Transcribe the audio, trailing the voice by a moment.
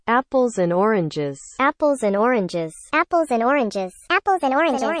Apples and oranges. Apples and oranges. Apples and oranges. Apples and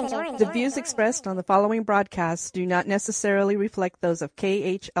oranges. The views expressed on the following broadcasts do not necessarily reflect those of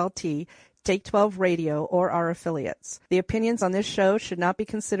KHLT, Take 12 Radio, or our affiliates. The opinions on this show should not be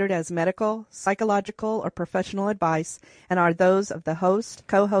considered as medical, psychological, or professional advice and are those of the host,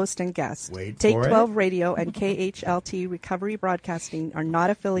 co-host, and guest. Take 12 Radio and KHLT Recovery Broadcasting are not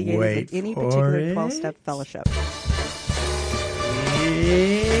affiliated with any particular 12-step fellowship.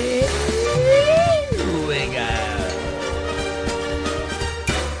 Here we go.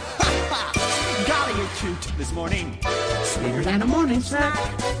 Golly, you're cute this morning. Sweeter than a morning snack.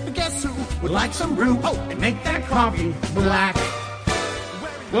 Guess who would like some brew? Oh, and make that coffee black.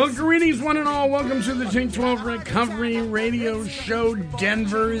 Well, greetings, one and all. Welcome to the Take 12 Recovery Radio Show.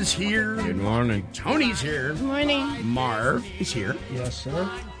 Denver is here. Good morning. Tony's here. Good morning. Marv is here. Yes, sir.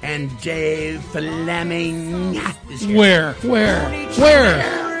 And Dave Fleming is here. Where?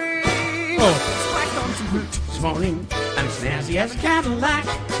 Oh. This morning, I'm as snazzy as a Cadillac.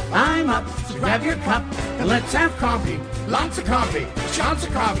 I'm up, so grab your cup and let's have coffee. Lots of coffee, shots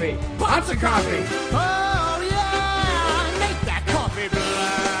of coffee, pots of coffee. oh yeah, make that coffee black.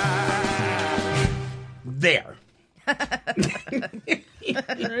 There.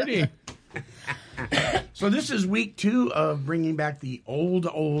 Ready. So this is week 2 of bringing back the old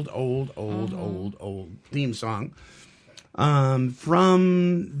theme song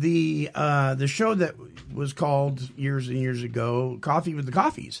from the show that was called years and years ago, Coffee with the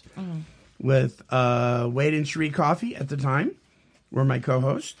Coffees, with Wade and Cherie Coffee at the time were my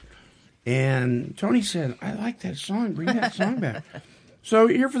co-hosts. And Tony said, I like that song. Bring that song back. So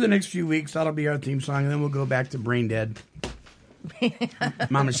here for the next few weeks, that'll be our theme song, and then we'll go back to Brain Dead.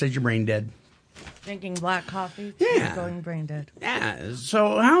 Mama says you're brain dead. Drinking black coffee. Yeah. Going brain dead. Yeah.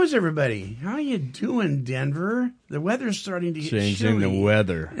 So how is everybody? How you doing, Denver? The weather's starting to get Changing chilly. the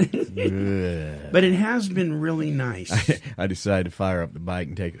weather. But it has been really nice. I decided to fire up the bike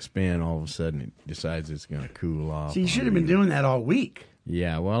and take a spin. All of a sudden, it decides it's going to cool off. So you should have been doing that all week.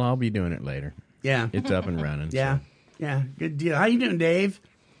 Yeah, well, I'll be doing it later. Yeah. It's up and running. Yeah. Yeah. Good deal. How you doing, Dave?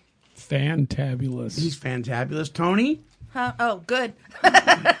 Fantabulous. He's fantabulous. Tony? Huh? Oh, good.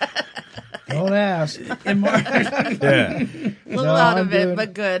 Don't ask. And Mark? Yeah. A little out of it,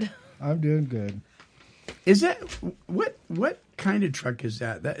 but good. I'm doing good. Is that what kind of truck is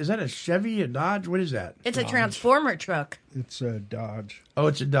that? Is that a Chevy, a Dodge? What is that? It's a transformer truck. It's a Dodge. Oh,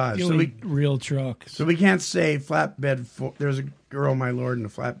 it's a Dodge. The only real truck. So we can't say flatbed Ford. There's a girl, my lord, in a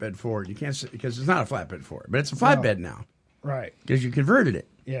flatbed Ford. You can't say, because it's not a flatbed Ford, but it's a flatbed now Right. because you converted it.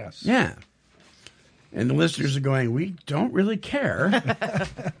 Yes. Yeah. And the listeners are going, we don't really care.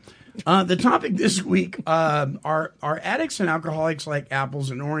 The topic this week are addicts and alcoholics like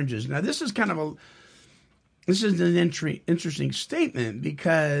apples and oranges. Now, this is kind of an interesting statement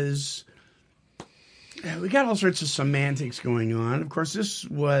because we got all sorts of semantics going on. Of course, this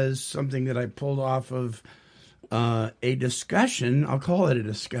was something that I pulled off of a discussion. I'll call it a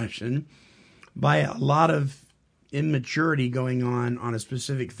discussion by a lot of immaturity going on a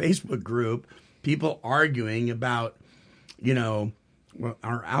specific Facebook group. People arguing about, well,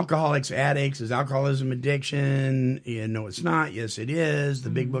 are alcoholics addicts? Is alcoholism addiction? No, it's not. Yes, it is. The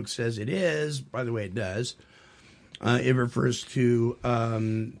big book says it is. By the way, it does. It refers to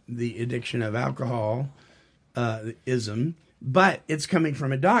the addiction of alcoholism, but it's coming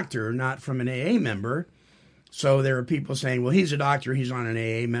from a doctor, not from an AA member. So there are people saying, well, he's a doctor, he's not an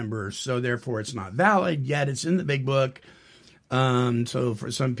AA member, so therefore it's not valid, yet it's in the big book. So for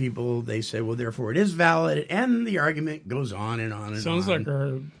some people, they say, well, therefore it is valid, and the argument goes on and on and on. Sounds like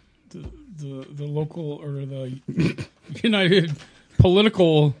the local or the United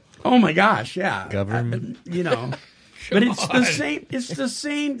political. Oh my gosh, yeah, Government. But it's the same. It's the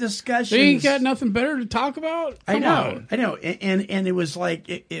same discussion. They ain't got nothing better to talk about. I know, and it was like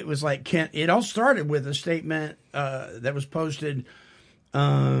it was like Kent. It all started with a statement that was posted.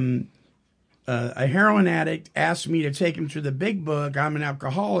 A heroin addict asked me to take him through the big book. I'm an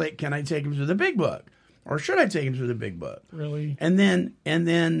alcoholic. Can I take him through the big book, or should I take him through the big book? Really? And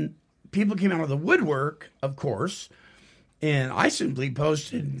then people came out of the woodwork, of course. And I simply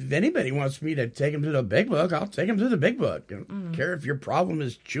posted, if anybody wants me to take him to the big book, I'll take him to the big book. I don't care if your problem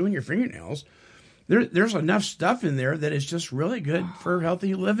is chewing your fingernails. There's enough stuff in there that is just really good for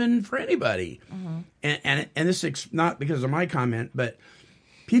healthy living for anybody. And this is not because of my comment, but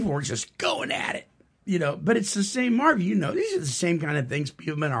people were just going at it, But it's the same, Marv, these are the same kind of things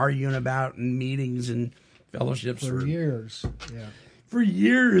people have been arguing about in meetings and fellowships. For years, yeah. For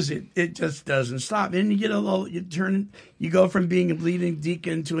years, it just doesn't stop. And you get you go from being a bleeding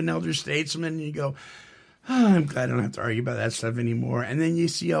deacon to an elder statesman, and you go, I'm glad I don't have to argue about that stuff anymore. And then you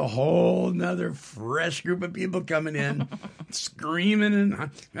see a whole nother fresh group of people coming in, screaming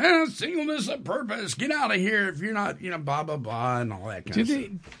and singleness of purpose. Get out of here if you're not, blah, blah, blah, and all that kind of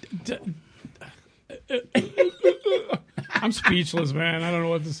stuff. I'm speechless, man. I don't know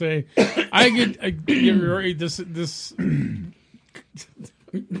what to say. I get right. This.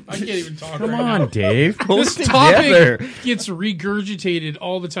 I can't even talk. Come right on, now. Dave. Pull This it topic together. gets regurgitated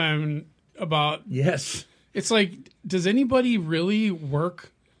all the time about. Yes. It's like, does anybody really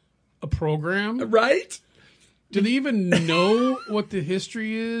work a program? Right? Do they even know what the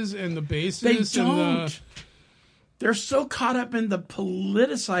history is and the basis? They And don't. They're so caught up in the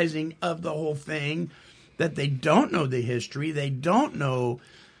politicizing of the whole thing that they don't know the history. They don't know.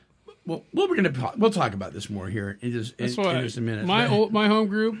 Well, we'll talk about this more here in just a minute. My home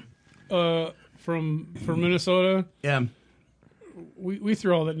group from Minnesota, yeah, we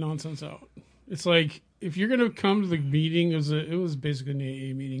throw all that nonsense out. It's like, if you're going to come to the meeting, it was basically an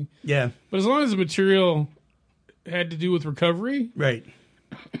AA meeting. yeah, But as long as the material had to do with recovery, right,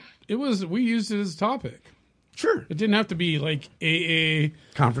 we used it as a topic. sure. It didn't have to be like AA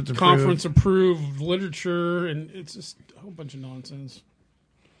Conference approved literature, and it's just a whole bunch of nonsense.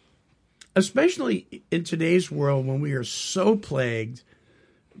 Especially in today's world when we are so plagued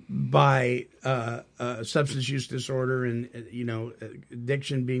by substance use disorder and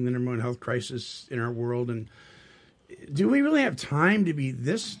addiction being the number one health crisis in our world. And do we really have time to be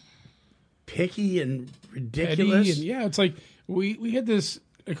this picky and ridiculous? Petty, and yeah, it's like we had this.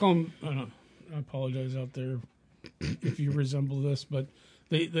 I call them. I apologize out there if you resemble this, but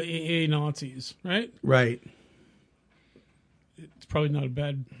the AA Nazis, right? Right. It's probably not a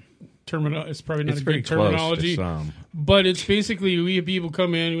bad terminology. It's probably not It's a pretty good terminology. close to some. But it's basically, we have people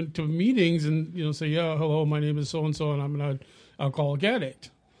come in to meetings and say, "Yeah, hello, my name is so and so, and I'm an alcoholic addict."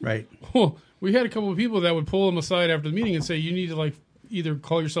 Right. Well, we had a couple of people that would pull them aside after the meeting and say, "You need to either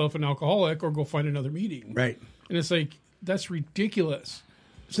call yourself an alcoholic or go find another meeting." Right. And it's like, that's ridiculous.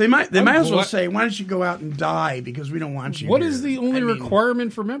 So they might as well glad- say, "Why don't you go out and die because we don't want you." What here." is the only I mean,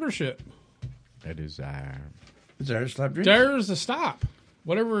 requirement for membership? A desire. desire to stop drinking? There is a stop.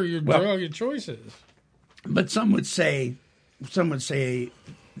 Whatever your drug of choice is. But some would say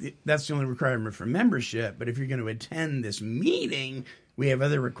that's the only requirement for membership. But if you're going to attend this meeting, we have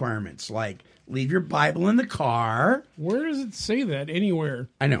other requirements like leave your Bible in the car. Where does it say that anywhere?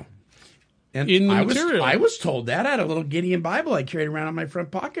 I know. And In the I material. was told that. I had a little Gideon Bible I carried around in my front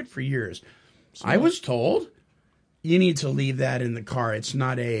pocket for years. I was told you need to leave that in the car. It's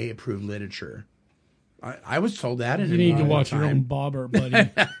not AA approved literature. I was told that. You need to watch your own bobber, buddy.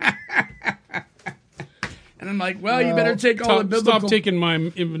 And I'm like, well, you better take all the biblical. Stop taking my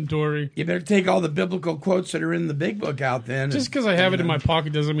inventory. You better take all the biblical quotes that are in the big book out then. Just because I have it in my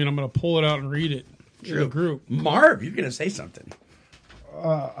pocket doesn't mean I'm going to pull it out and read it in a group. Marv, you're going to say something.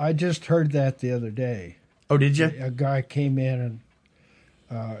 I just heard that the other day. Oh, did you? A guy came in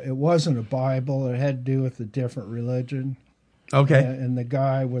and it wasn't a Bible. It had to do with a different religion. Okay. And the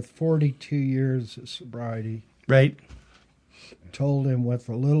guy with 42 years of sobriety Right. told him with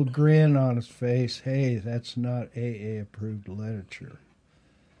a little grin on his face, "Hey, that's not AA approved literature."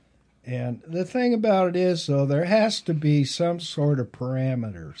 And the thing about it is, though, there has to be some sort of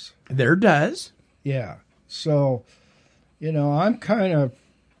parameters. There does. Yeah. So, I'm kind of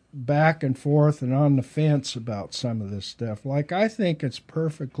back and forth and on the fence about some of this stuff. Like, I think it's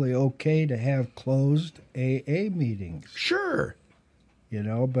perfectly okay to have closed AA meetings, Sure.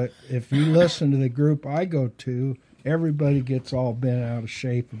 but if you listen to the group I go to, everybody gets all bent out of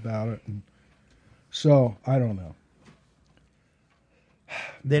shape about it. And so, I don't know.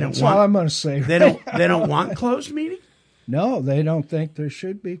 They don't That's all I'm want. going to say. They don't want closed meeting. No, they don't think there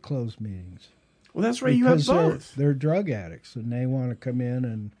should be closed meetings. Well, that's why you have Because both. they're drug addicts and they want to come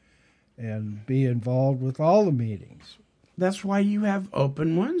in and be involved with all the meetings. That's why you have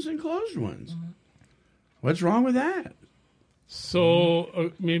open ones and closed ones. What's wrong with that?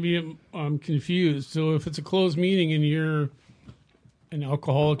 So maybe I'm confused. So if it's a closed meeting and you're an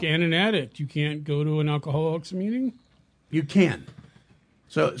alcoholic and an addict, you can't go to an alcoholics meeting? You can.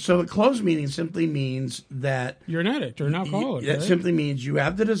 So a closed meeting simply means that You're an addict or an alcoholic, that right? simply means you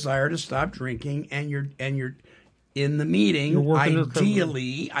have the desire to stop drinking, and you're in the meeting. You're working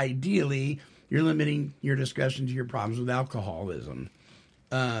recovery. Ideally, you're limiting your discussion to your problems with alcoholism.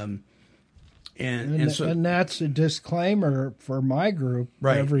 And that's a disclaimer for my group.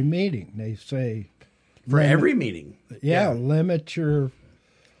 Right. Every meeting they say for every meeting, limit your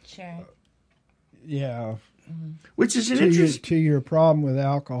Sure. which is to your problem with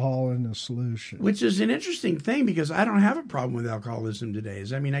alcohol and the solution. which is an interesting thing because I don't have a problem with alcoholism today.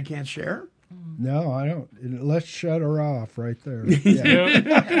 Does that mean I can't share? No, I don't. Let's shut her off right there.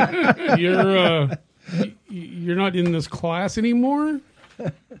 Yeah. Yep. You're not in this class anymore?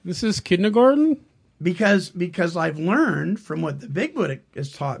 This is kindergarten? Because I've learned from what the Big Book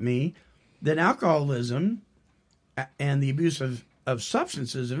has taught me that alcoholism and the abuse of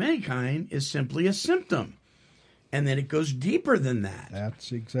substances of any kind is simply a symptom, and that it goes deeper than that.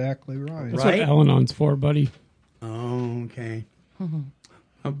 That's exactly right. That's what Al-Anon's for, buddy. Oh, okay.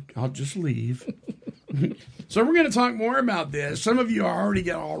 I'll just leave. So we're going to talk more about this. Some of you are already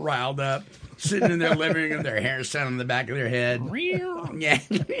getting all riled up, sitting in their living room with their hair set on the back of their head. Yeah.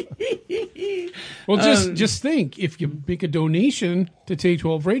 Well, just think, if you make a donation to Take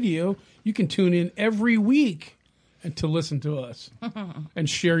 12 Radio, you can tune in every week and to listen to us and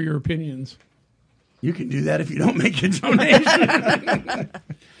share your opinions. You can do that if you don't make a donation.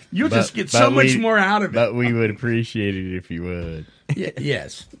 You'll just get so much more out of it. But we would appreciate it if you would.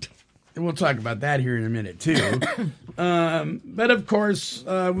 Yes. And we'll talk about that here in a minute, too. But, of course,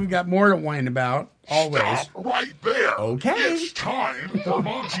 we've got more to whine about, always. Stop right there. Okay. It's time for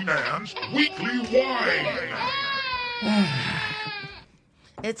Monty Man's Weekly Whine.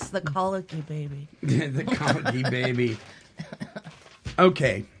 It's the colicky baby. The colicky baby.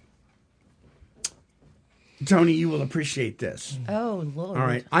 Okay. Tony, you will appreciate this. Oh, Lord. All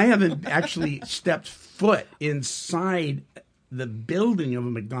right. I haven't actually stepped foot inside the building of a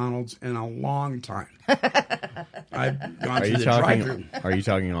McDonald's in a long time. I've gone to the drive-thru. Are you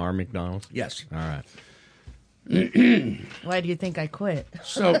talking our McDonald's? Yes. All right. Why do you think I quit?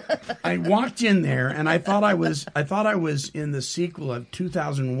 So I walked in there, and I thought I was in the sequel of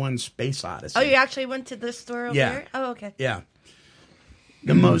 2001: Space Odyssey. Oh, you actually went to this store over here? Oh, okay. Yeah.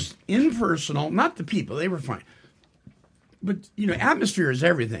 The most impersonal, not the people, they were fine. But, atmosphere is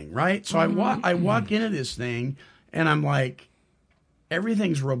everything, right? So I walk into this thing, and I'm like,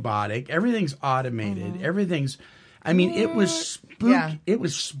 everything's robotic, everything's automated, it was spooky. Yeah. It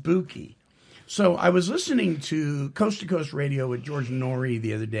was spooky. So I was listening to Coast Radio with George Norrie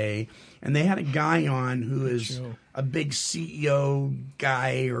the other day, and they had a guy on who is a big CEO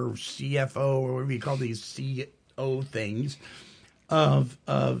guy or CFO or whatever you call these CEO things of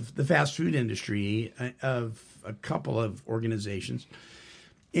the fast food industry, of a couple of organizations.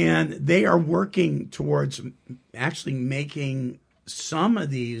 And they are working towards actually making some of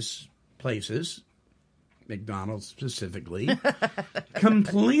these places, McDonald's specifically,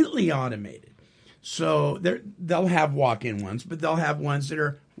 completely automated. So they'll have walk-in ones, but they'll have ones that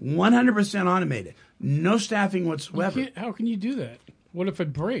are 100% automated. No staffing whatsoever. How can you do that? What if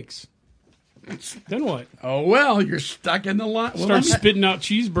it breaks? Then what? Oh, well, you're stuck in the line. Start spitting out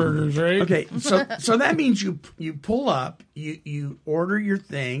cheeseburgers, right? Okay, so that means you pull up, you order your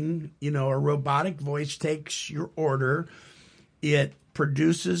thing, a robotic voice takes your order, it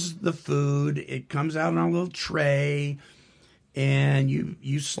produces the food, it comes out on a little tray, and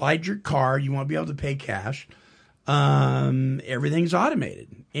you slide your card. You won't be able to pay cash. Everything's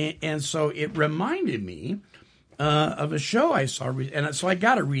automated. And so it reminded me of a show I saw. And so I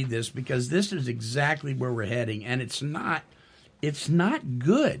got to read this because this is exactly where we're heading. And it's not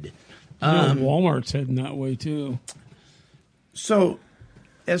good. Walmart's heading that way, too. So,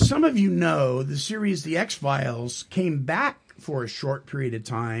 as some of you know, the series The X-Files came back for a short period of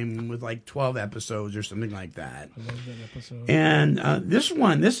time with like 12 episodes or something like that. I love that episode. And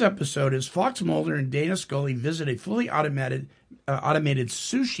this episode is Fox Mulder and Dana Scully visit a fully automated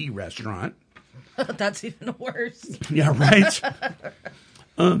sushi restaurant. That's even worse. Yeah, right?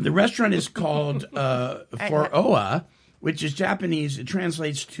 The restaurant is called Foroa, which is Japanese. It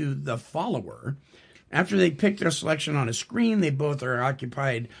translates to the follower. After they pick their selection on a screen, they both are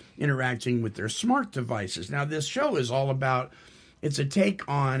occupied interacting with their smart devices. Now, this show is all about, it's a take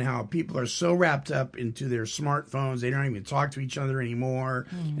on how people are so wrapped up into their smartphones, they don't even talk to each other anymore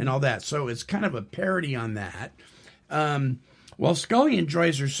and all that. So it's kind of a parody on that. While Scully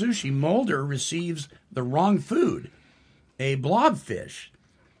enjoys her sushi, Mulder receives the wrong food, a blobfish.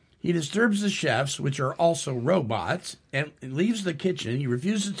 He disturbs the chefs, which are also robots, and leaves the kitchen. He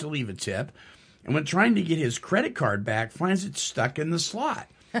refuses to leave a tip. And when trying to get his credit card back, finds it stuck in the slot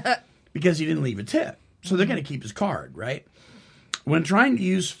because he didn't leave a tip. So they're going to keep his card, right? When trying to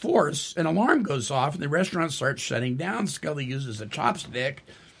use force, an alarm goes off and the restaurant starts shutting down. Scully uses a chopstick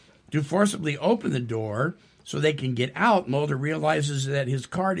to forcibly open the door so they can get out. Mulder realizes that his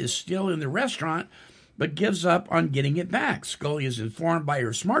card is still in the restaurant, but gives up on getting it back. Scully is informed by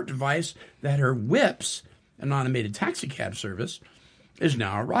her smart device that her Whips, an automated taxi cab service, is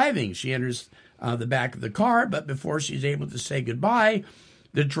now arriving. She enters the back of the car, but before she's able to say goodbye,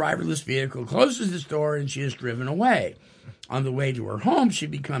 The driverless vehicle closes its door and she is driven away. On the way to her home, she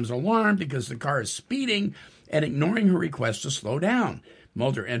becomes alarmed because the car is speeding and ignoring her request to slow down.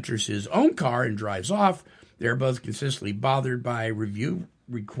 Mulder enters his own car and drives off. They're both consistently bothered by review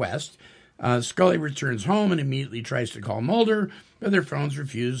requests. Scully returns home and immediately tries to call Mulder, but their phones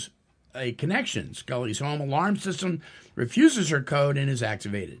refuse a connection. Scully's home alarm system refuses her code and is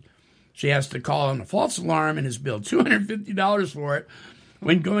activated. She has to call on a false alarm and is billed $250 for it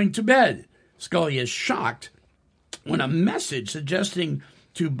when going to bed. Scully is shocked when a message suggesting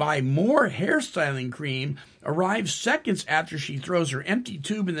to buy more hairstyling cream arrives seconds after she throws her empty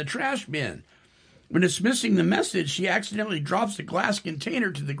tube in the trash bin. When dismissing the message, she accidentally drops the glass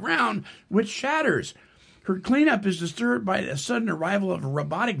container to the ground, which shatters. Her cleanup is disturbed by the sudden arrival of a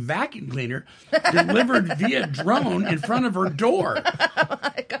robotic vacuum cleaner delivered via drone in front of her door. Oh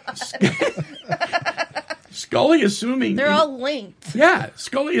my God. Scully, assuming... They're all linked. Yeah,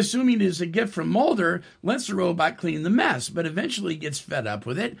 Scully, assuming it is a gift from Mulder, lets the robot clean the mess, but eventually gets fed up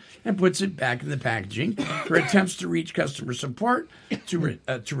with it and puts it back in the packaging. Her attempts to reach customer support to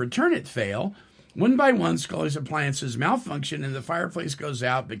return it fail. One by one, Scully's appliances malfunction and the fireplace goes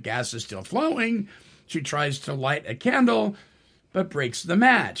out, but gas is still flowing. She tries to light a candle, but breaks the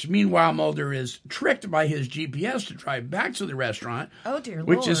match. Meanwhile, Mulder is tricked by his GPS to drive back to the restaurant, Oh, dear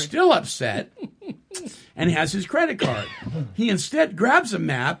which Lord. is still upset, and has his credit card. He instead grabs a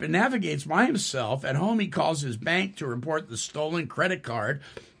map and navigates by himself. At home, he calls his bank to report the stolen credit card,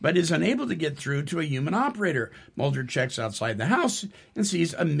 but is unable to get through to a human operator. Mulder checks outside the house and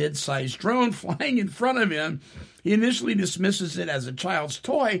sees a mid-sized drone flying in front of him. He initially dismisses it as a child's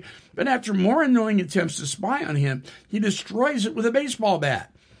toy, but after more annoying attempts to spy on him, he destroys it with a baseball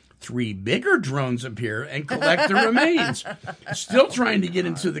bat. 3 bigger drones appear and collect the remains. Still trying to get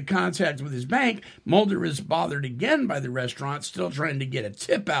into the contact with his bank, Mulder is bothered again by the restaurant, still trying to get a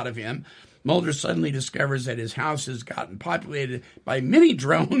tip out of him. Mulder suddenly discovers that his house has gotten populated by mini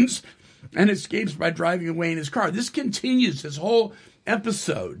drones and escapes by driving away in his car. This continues, this whole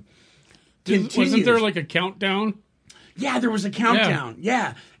episode. Wasn't there like a countdown? Yeah, there was a countdown.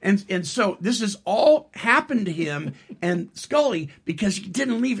 Yeah. And so this has all happened to him and Scully because he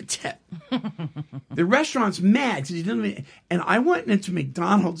didn't leave a tip. The restaurant's mad because he didn't leave. And I went into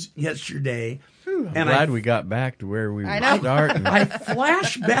McDonald's yesterday. And Glad we got back to where we were know. starting. I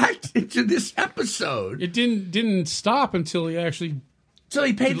flashed back into this episode. It didn't stop until he actually So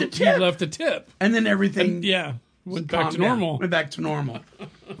he paid the tip. He left the tip. And then everything went back calmed to down. normal. Went back to normal.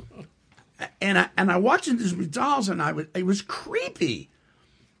 And I watched this McDonald's and it was creepy.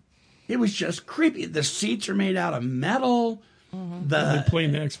 It was just creepy. The seats are made out of metal. They're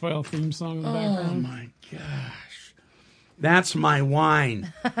playing the X-File theme song in the Oh background. my gosh. That's my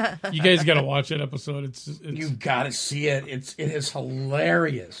wine. You guys got to watch that episode. It's You've got to see it. It is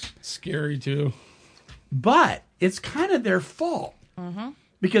hilarious. scary too. But it's kind of their fault.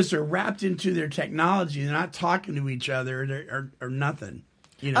 Because they're wrapped into their technology. They're not talking to each other or nothing.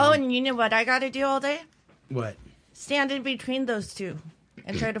 You know. Oh, and you know what I got to do all day? What? Stand in between those two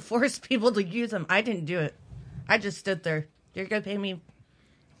and try to force people to use them. I didn't do it. I just stood there. You're going to pay me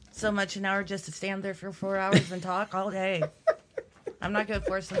so much an hour just to stand there for 4 hours and talk all day. I'm not going to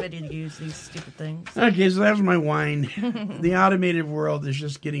force somebody to use these stupid things. Okay, so that was my wine. The automated world is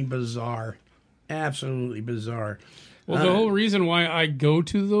just getting bizarre. Absolutely bizarre. Well, the whole reason why I go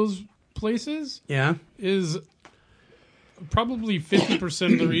to those places Yeah. is probably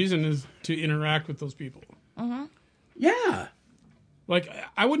 50% of the reason is to interact with those people. Yeah. Like,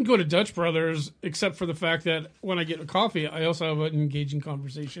 I wouldn't go to Dutch Brothers except for the fact that when I get a coffee, I also have an engaging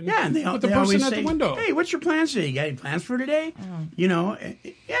conversation Yeah, and with the they person always at say, the window. Hey, what's your plans today? You got any plans for today? You know,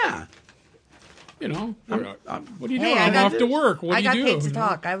 yeah. You know, what do you do? Hey, I I'm got off to work. What I do got you do? paid to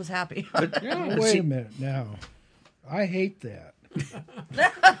talk. I was happy. Yeah. Wait a minute now. I hate that.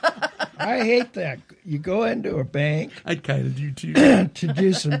 I hate that. You go into a bank I kind of do too. to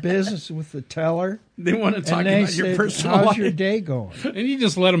do some business with the teller, They want to talk and they about your say, personal "How's life. your day going?" And you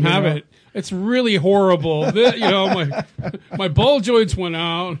just let them have it. It's really horrible. My ball joints went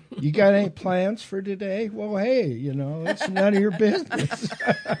out. You got any plans for today? Well, hey, it's none of your business.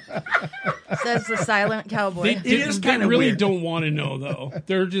 Says the silent cowboy. It is They kind of really weird. don't want to know, though.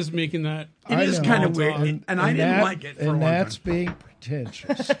 They're just making that. It is know. kind of weird, and I didn't that- like it for a and long that's time. being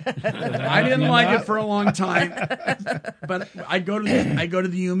pretentious. I didn't like it for a long time, but I go to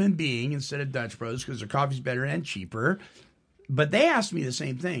the human being instead of Dutch Bros because their coffee's better and cheaper. But they asked me the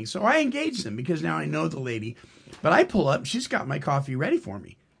same thing, so I engaged them because now I know the lady. But I pull up, she's got my coffee ready for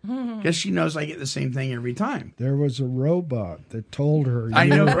me because she knows I get the same thing every time. There was a robot that told her I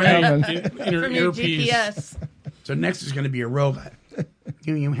you know, were right? having- In her From your earpiece. GPS. So next is going to be a robot.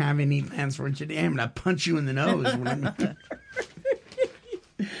 Do you have any plans for today? I'm going to punch you in the nose.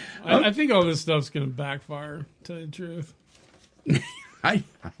 I think all this stuff's going to backfire, to tell you the truth.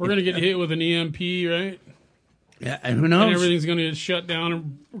 We're going to get hit with an EMP, right? Yeah, and who knows? And everything's going to get shut down,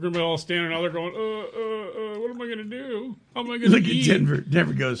 and we're going to be all standing out there going, what am I going to do? How am I going to eat? Look at Denver.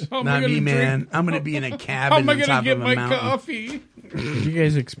 Denver goes, not me, man. I'm going to be in a cabin on top of a mountain. How am I going to get my coffee? Did you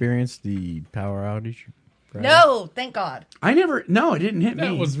guys experience the power outage? Friday? No, thank God. I didn't hit me.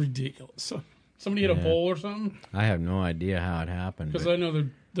 That was ridiculous. So, somebody hit a bowl or something? I have no idea how it happened. Because I know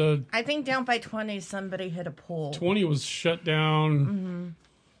the I think down by 20, somebody hit a pole. 20 was shut down. Mm-hmm.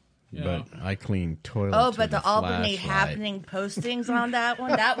 Yeah. But I cleaned toilets. Oh, but with the Albany flashlight. happening postings on that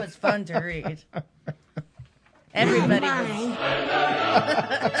one, that was fun to read. Everybody was...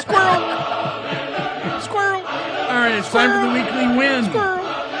 Squirrel! All right, it's time for the weekly win. Squirrel!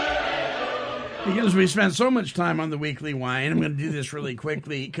 Because we spent so much time on the weekly wine, I'm going to do this really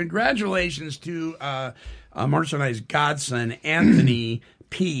quickly. Congratulations to Marcia and I's godson, Anthony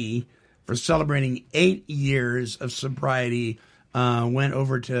P., for celebrating 8 years of sobriety. Went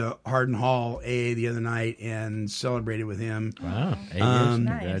over to Hardin Hall AA the other night and celebrated with him. Wow, 8 years!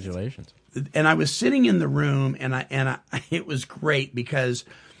 Nice. Congratulations! And I was sitting in the room, and I it was great because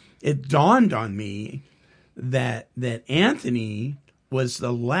it dawned on me that Anthony was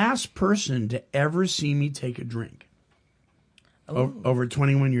the last person to ever see me take a drink. Over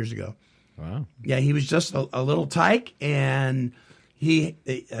 21 years ago. Like Yeah, he was just a little tyke, and him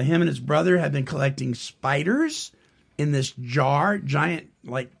and his brother had been collecting spiders in this jar, giant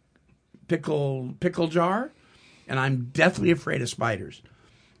like pickle jar, and I'm deathly afraid of spiders.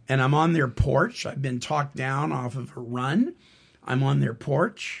 And I'm on their porch. I've been talked down off of a run. I'm on their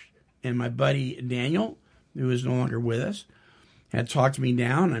porch, and my buddy Daniel, who is no longer with us, had talked me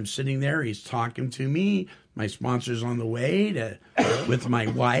down. I'm sitting there. He's talking to me. My sponsor's on the way with my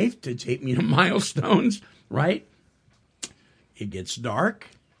wife to take me to Milestones, right? It gets dark,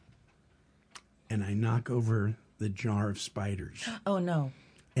 and I knock over the jar of spiders. Oh, no.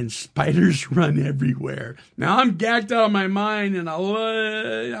 And spiders run everywhere. Now, I'm gagged out of my mind, and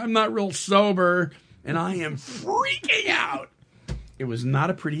I'm not real sober, and I am freaking out. It was not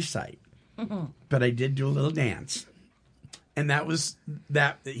a pretty sight, but I did do a little dance. And that was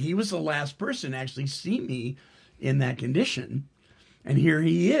that. He was the last person to actually see me in that condition. And here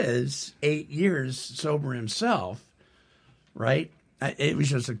he is, 8 years sober himself, right? It was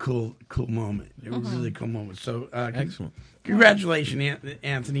just a cool moment. It was a really cool moment. So excellent. Congratulations,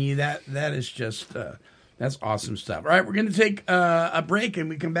 Anthony. That is just that's awesome stuff. All right, we're going to take a break, and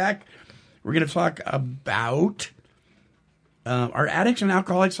we come back. We're going to talk about are addicts and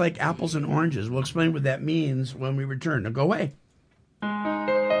alcoholics like apples and oranges? We'll explain what that means when we return. Now go away.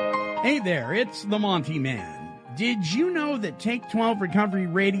 Hey there, it's the Monty Man. Did you know that Take 12 Recovery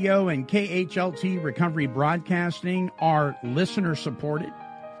Radio and KHLT Recovery Broadcasting are listener supported?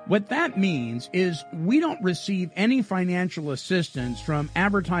 What that means is we don't receive any financial assistance from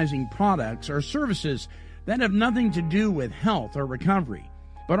advertising products or services that have nothing to do with health or recovery,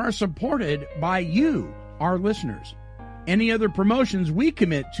 but are supported by you, our listeners. Any other promotions we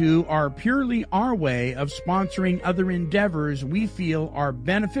commit to are purely our way of sponsoring other endeavors we feel are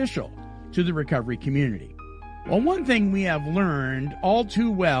beneficial to the recovery community. Well, one thing we have learned all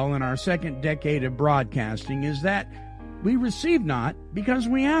too well in our second decade of broadcasting is that we receive not because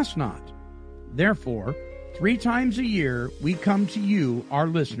we ask not. Therefore, 3 times a year, we come to you, our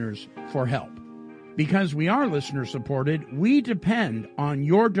listeners, for help. Because we are listener supported, we depend on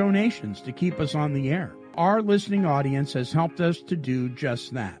your donations to keep us on the air. Our listening audience has helped us to do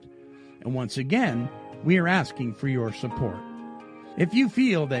just that. And once again, we are asking for your support. If you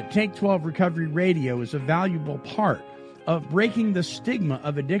feel that Take 12 Recovery Radio is a valuable part of breaking the stigma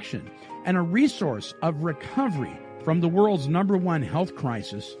of addiction and a resource of recovery from the world's #1 health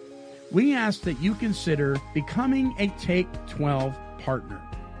crisis, we ask that you consider becoming a Take 12 partner.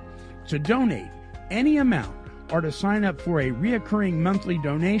 To donate any amount or to sign up for a reoccurring monthly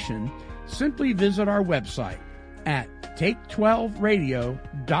donation, simply visit our website at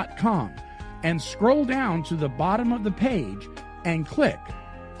take12radio.com and scroll down to the bottom of the page and click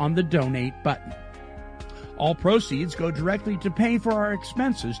on the donate button. All proceeds go directly to pay for our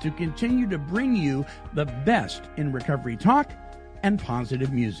expenses to continue to bring you the best in recovery talk and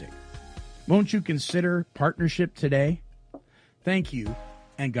positive music. Won't you consider partnership today? Thank you,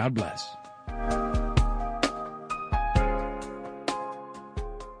 and God bless.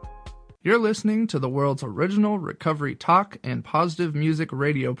 You're listening to the world's original recovery talk and positive music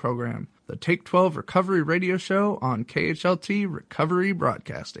radio program, the Take 12 Recovery Radio Show on KHLT Recovery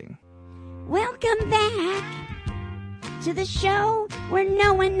Broadcasting. Welcome back. to the show where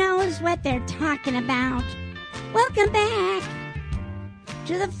no one knows what they're talking about. Welcome back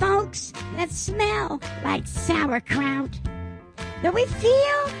to the folks that smell like sauerkraut. Though we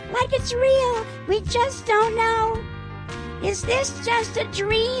feel like it's real, we just don't know. Is this just a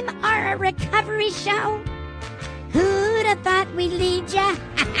dream or a recovery show? Who'd have thought we'd lead ya?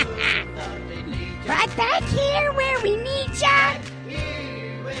 Right back here where we need ya.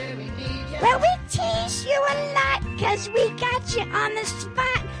 Well, we tease you a lot 'cause we got you on the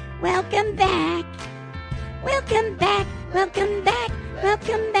spot. Welcome back. Welcome back. Welcome back.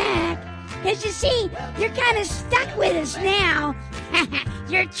 Welcome back. 'Cause you see, you're kind of stuck with us now.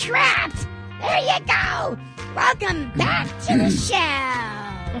 You're trapped. There you go. Welcome back to the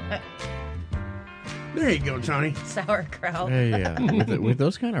show. There you go, Tony. Sauerkraut. Hey, with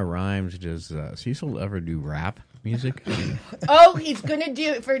those kind of rhymes, does Cecil ever do rap music? Oh, he's going to do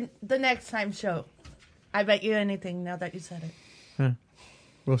it for the next time show. I bet you anything now that you said it. Huh.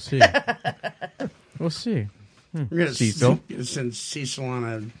 We'll see. We'll see. We're going Cecil. to send Cecil on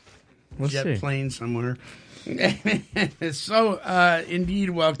a We'll jet see. plane somewhere. So,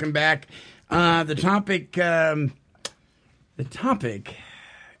 indeed, welcome back. The topic,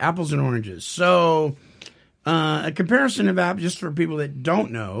 apples and oranges. So, a comparison of apples, just for people that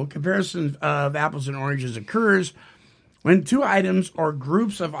don't know, comparison of apples and oranges occurs when two items or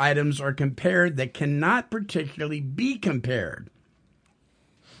groups of items are compared that cannot particularly be compared.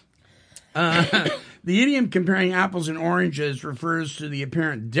 The idiom comparing apples and oranges refers to the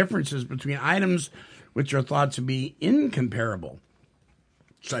apparent differences between items which are thought to be incomparable,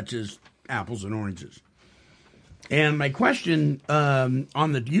 such as apples and oranges. And my question on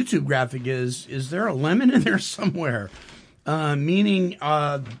the YouTube graphic is there a lemon in there somewhere? Meaning,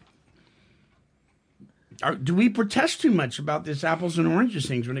 do we protest too much about this apples and oranges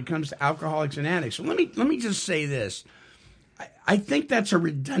things when it comes to alcoholics and addicts? So let me just say this. I think that's a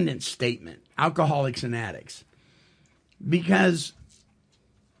redundant statement, alcoholics and addicts. Because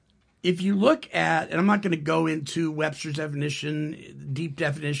if you look at, and I'm not going to go into Webster's definition, deep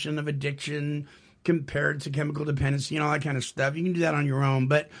definition of addiction compared to chemical dependency and all that kind of stuff. You can do that on your own.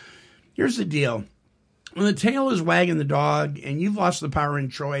 But here's the deal. When the tail is wagging the dog and you've lost the power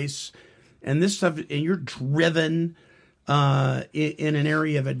and choice and this stuff, and you're driven in an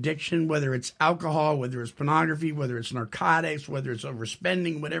area of addiction, whether it's alcohol, whether it's pornography, whether it's narcotics, whether it's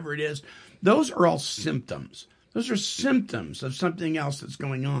overspending, whatever it is, those are all symptoms. Those are symptoms of something else that's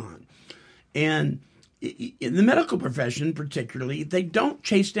going on. And in the medical profession, particularly, they don't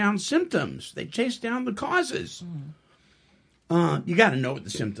chase down symptoms. They chase down the causes. You got to know what the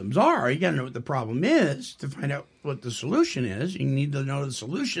symptoms are. You got to know what the problem is to find out what the solution is. You need to know the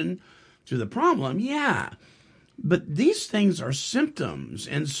solution to the problem. Yeah. But these things are symptoms.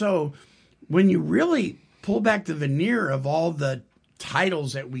 And so when you really pull back the veneer of all the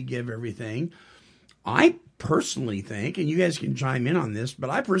titles that we give everything, I personally think, and you guys can chime in on this, but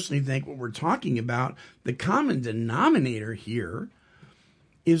I personally think what we're talking about, the common denominator here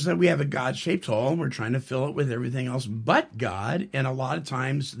is that we have a God-shaped hole and we're trying to fill it with everything else but God. And a lot of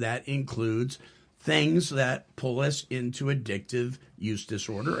times that includes things that pull us into addictive use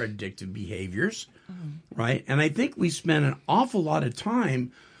disorder, addictive behaviors, right? And I think we spend an awful lot of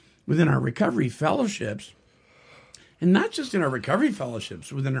time within our recovery fellowships, and not just in our recovery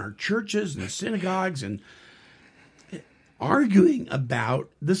fellowships, within our churches and synagogues, and arguing about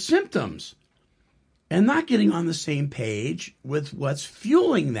the symptoms and not getting on the same page with what's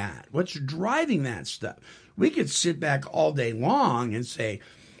fueling that, what's driving that stuff. We could sit back all day long and say,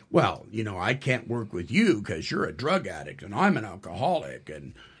 well, you know, I can't work with you because you're a drug addict and I'm an alcoholic,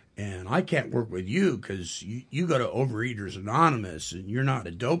 and I can't work with you because you go to Overeaters Anonymous and you're not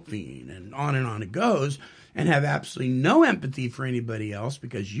a dope fiend, and on it goes, and have absolutely no empathy for anybody else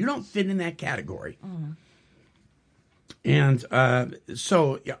because you don't fit in that category. And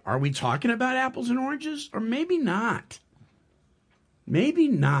so are we talking about apples and oranges? Or maybe not. Maybe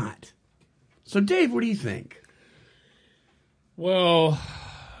not. So, Dave, what do you think? Well,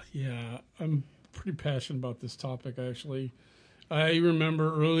 yeah, I'm pretty passionate about this topic, actually. I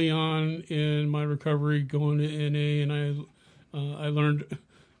remember early on in my recovery going to NA, and I learned,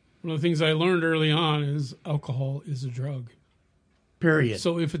 one of the things I learned early on is alcohol is a drug. Period.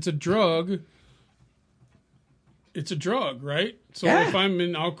 So if it's a drug, it's a drug, right? So if I'm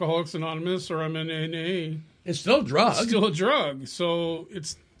in Alcoholics Anonymous or I'm in NA, it's still a drug. It's still a drug. So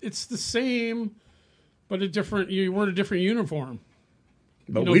it's the same, but you wear a different uniform.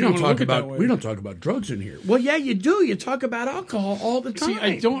 But we don't talk about drugs in here. Well, yeah, you do. You talk about alcohol all the time. See,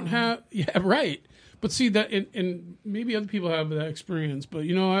 I don't have. Yeah, right. But see that, and maybe other people have that experience. But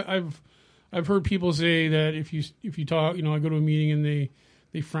you know, I've heard people say that if you talk, I go to a meeting and they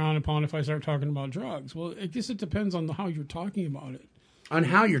frown upon if I start talking about drugs. Well, I guess it depends on how you're talking about it. On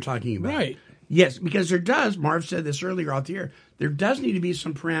how you're talking about right. it. Yes, because there does, Marv said this earlier out the air, there does need to be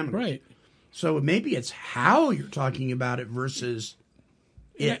some parameters. Right. So maybe it's how you're talking about it versus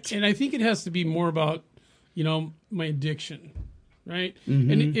it. And I think it has to be more about, my addiction, right?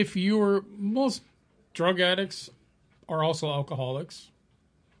 Mm-hmm. And if most drug addicts are also alcoholics.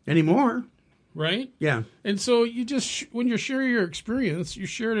 Anymore. Right? Yeah. And so you just, when you're sharing your experience, you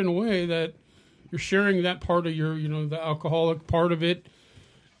share it in a way that you're sharing that part of your, the alcoholic part of it.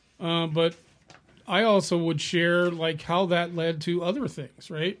 But I also would share like how that led to other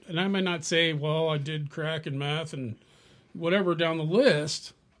things, right? And I might not say, well, I did crack and meth and whatever down the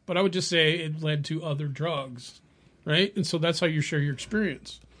list, but I would just say it led to other drugs, right? And so that's how you share your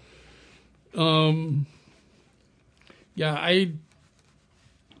experience. Yeah, I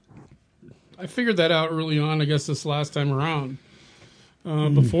figured that out early on, I guess this last time around.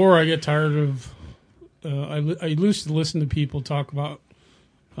 Before I get tired of, I used to listen to people talk about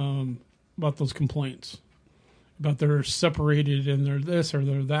those complaints, about they're separated and they're this or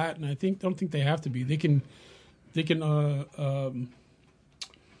they're that, and I don't think they have to be. They can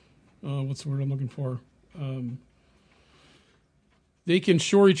what's the word I'm looking for? They can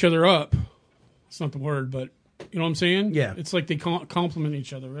shore each other up. It's not the word, but you know what I'm saying? Yeah. It's like they complement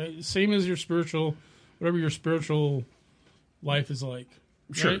each other, right? Same as your spiritual, whatever your spiritual life is like.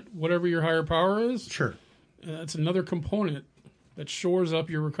 Sure. Right? Whatever your higher power is. Sure. That's another component that shores up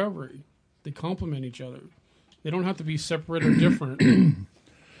your recovery. They complement each other. They don't have to be separate or different.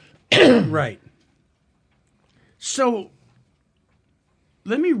 Right. So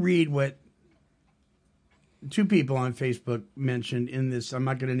let me read what two people on Facebook mentioned in this. I'm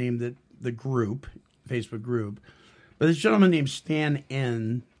not going to name the group, Facebook group, but this gentleman named Stan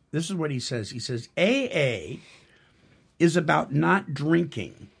N. This is what he says. He says, AA is about not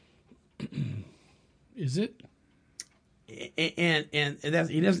drinking. Is it? And that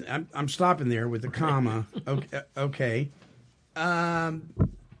he doesn't. I'm stopping there with the comma. Okay.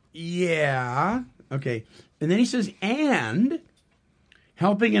 Yeah. Okay. And then he says, and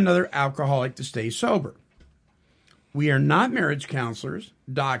helping another alcoholic to stay sober. We are not marriage counselors,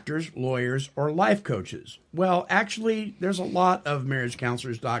 doctors, lawyers, or life coaches. Well, actually, there's a lot of marriage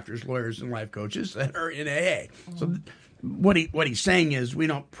counselors, doctors, lawyers, and life coaches that are in AA. So what he's saying is we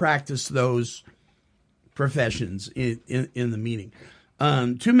don't practice those professions in the meeting.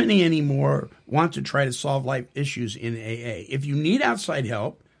 Too many anymore want to try to solve life issues in AA. If you need outside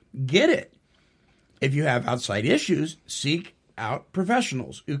help, get it. If you have outside issues, seek out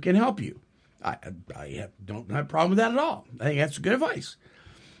professionals who can help you. I don't have a problem with that at all. I think that's good advice.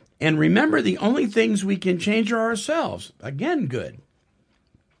 And remember, the only things we can change are ourselves. Again, good.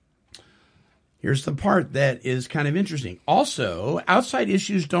 Here's the part that is kind of interesting. Also, outside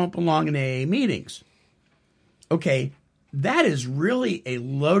issues don't belong in AA meetings. Okay, that is really a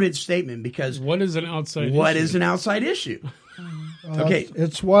loaded statement because what is an outside issue? What is an outside issue? Okay,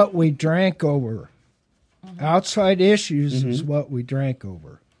 it's what we drank over. Outside issues is what we drank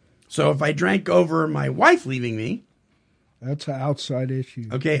over. So if I drank over my wife leaving me, that's an outside issue.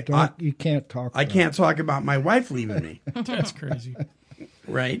 Okay, you can't talk. I can't talk about my wife leaving me. That's crazy,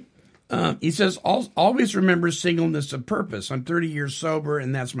 right? He says, always remember singleness of purpose. I'm 30 years sober,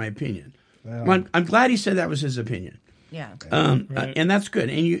 and that's my opinion. Well, I'm glad he said that was his opinion. Yeah. Right. And that's good.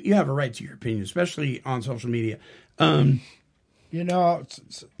 And you have a right to your opinion, especially on social media. You know,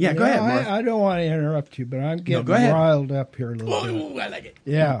 yeah, go ahead, Mark. I don't want to interrupt you, but I'm getting riled up here a little bit. I like it.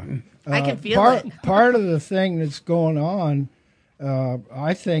 Yeah. I can feel it. Part of the thing that's going on,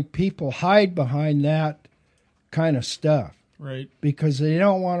 I think people hide behind that kind of stuff. Right. Because they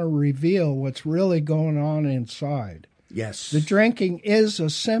don't want to reveal what's really going on inside. Yes. The drinking is a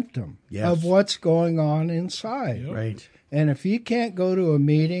symptom of what's going on inside. Yep. Right. And if you can't go to a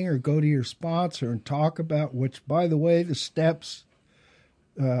meeting or go to your sponsor and talk about, which, by the way, the steps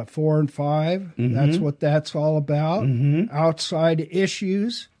 4 and 5, that's what that's all about, outside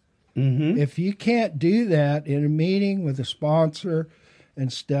issues. If you can't do that in a meeting with a sponsor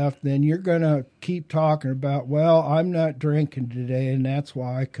and stuff, then you're going to keep talking about, well, I'm not drinking today, and that's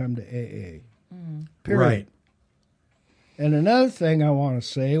why I come to AA. Period. Right. And another thing I want to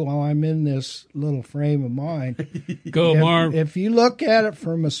say while I'm in this little frame of mind. Go, Marv. If you look at it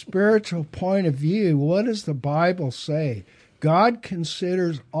from a spiritual point of view, what does the Bible say? God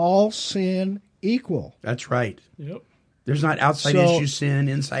considers all sin equal. That's right. Yep. There's not outside issue sin,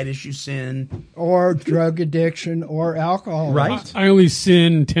 inside issue sin. Or drug addiction or alcohol. Right. I only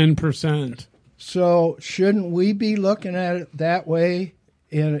sin 10%. So shouldn't we be looking at it that way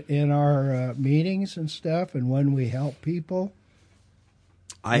in our meetings and stuff, and when we help people?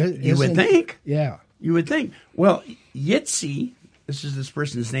 You would think. Yeah. You would think. Well, Yitzi, this is this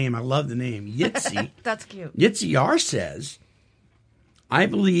person's name. I love the name. Yitzi. That's cute. Yitzi R says, I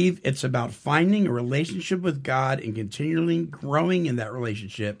believe it's about finding a relationship with God and continually growing in that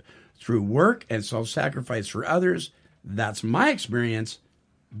relationship through work and self-sacrifice for others. That's my experience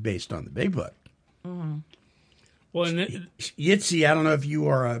based on the Big Book. Mm-hmm. Well, and Yitzi, I don't know if you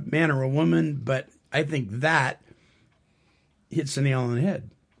are a man or a woman, but I think that hits the nail on the head.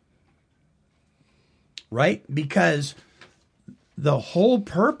 Right? Because the whole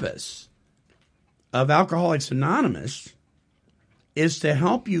purpose of Alcoholics Anonymous is to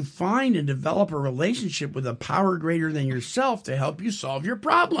help you find and develop a relationship with a power greater than yourself to help you solve your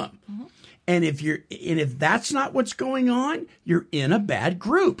problem. Mm-hmm. And if that's not what's going on, you're in a bad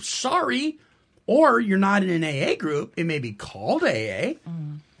group. Sorry. Or you're not in an AA group. It may be called AA.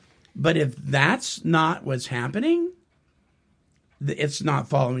 Mm-hmm. But if that's not what's happening, it's not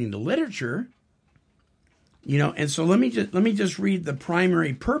following the literature. And so let me just read the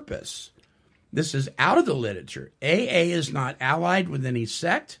primary purpose. This is out of the literature. AA is not allied with any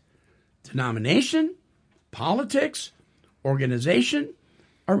sect, denomination, politics, organization,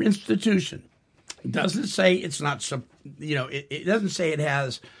 or institution. It doesn't say it's not, it doesn't say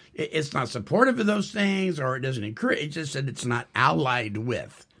it's not supportive of those things or it doesn't encourage. It just said it's not allied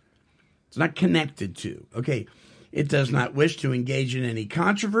with. It's not connected to. Okay. It does not wish to engage in any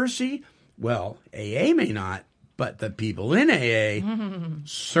controversy. Well, AA may not, but the people in AA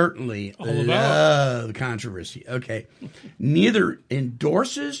certainly love controversy. Okay. Neither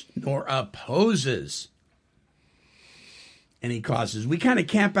endorses nor opposes any causes. We kind of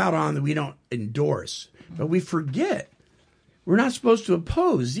camp out on that we don't endorse, but we forget we're not supposed to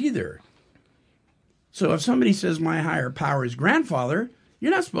oppose either. So if somebody says my higher power is grandfather,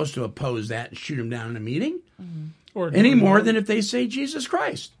 you're not supposed to oppose that and shoot him down in a meeting. Mm-hmm. Any more than if they say Jesus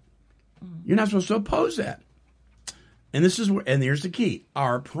Christ. You're not supposed to oppose that. And here's the key.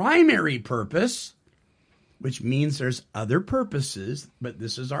 Our primary purpose, which means there's other purposes, but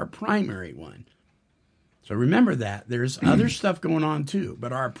this is our primary one. So remember that. There's other stuff going on too.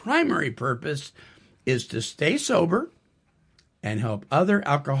 But our primary purpose is to stay sober and help other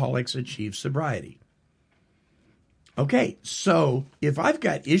alcoholics achieve sobriety. Okay, so if I've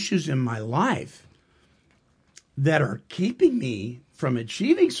got issues in my life that are keeping me from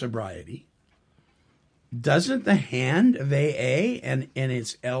achieving sobriety, doesn't the hand of AA and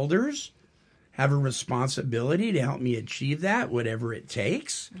its elders have a responsibility to help me achieve that, whatever it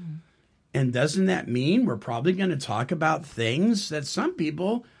takes? Mm-hmm. And doesn't that mean we're probably going to talk about things that some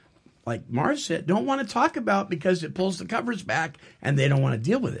people, like Marv said, don't want to talk about because it pulls the covers back and they don't want to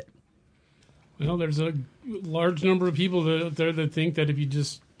deal with it? Well, there's a large number of people out there that think that if you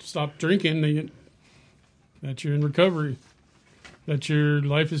just stop drinking, that you're in recovery, that your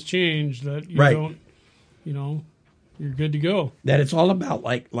life has changed, that you don't, you're good to go. That it's all about,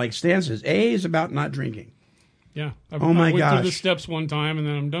 like Stan says, AA is about not drinking. Yeah. I went through the steps one time and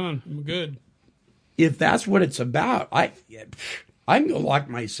then I'm done. I'm good. If that's what it's about, I can go lock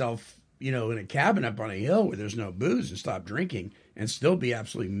myself, in a cabin up on a hill where there's no booze and stop drinking and still be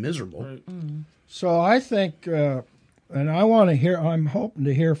absolutely miserable. Right. Mm-hmm. So I think, and I want to hear, I'm hoping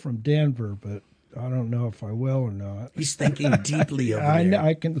to hear from Denver, but I don't know if I will or not. He's thinking deeply over there.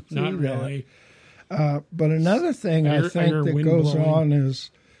 I can see not that. Really. But another thing I think that goes on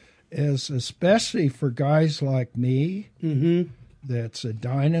is especially for guys like me, that's a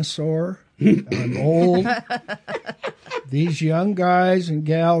dinosaur. I'm old. These young guys and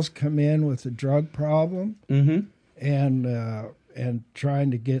gals come in with a drug problem and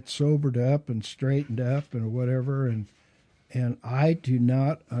trying to get sobered up and straightened up and whatever, and I do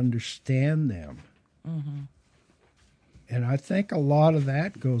not understand them. Mm-hmm. And I think a lot of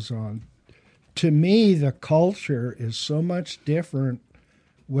that goes on. To me, the culture is so much different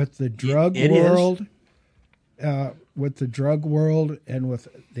with the drug world, with the drug world and with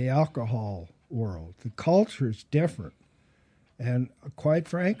the alcohol world. The culture is different. And quite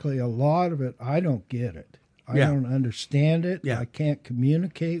frankly, a lot of it, I don't get it. I don't understand it. I can't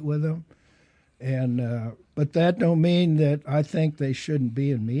communicate with them. And but that don't mean that I think they shouldn't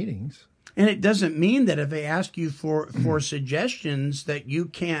be in meetings. And it doesn't mean that if they ask you for suggestions that you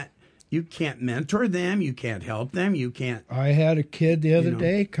can't mentor them, you can't help them, you can't. I had a kid the other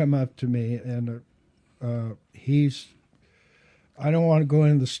day come up to me, and he's. I don't want to go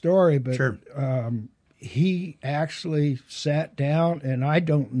into the story, but sure. He actually sat down, and I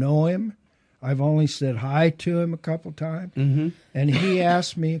don't know him. I've only said hi to him a couple times, and he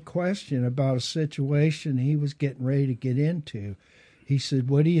asked me a question about a situation he was getting ready to get into. he said,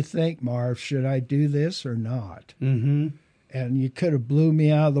 "What do you think, Marv? Should I do this or not?" Mm-hmm. And you could have blew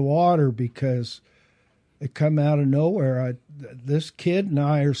me out of the water because it come out of nowhere. This kid and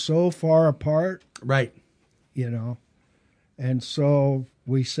I are so far apart. Right. You know. And so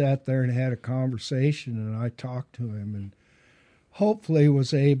we sat there and had a conversation, and I talked to him and hopefully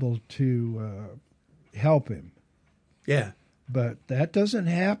was able to help him. Yeah. But that doesn't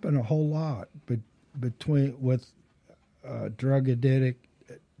happen a whole lot with drug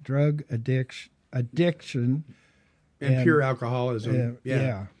addiction and pure alcoholism.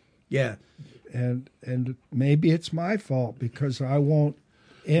 Yeah. Yeah. And maybe it's my fault because I won't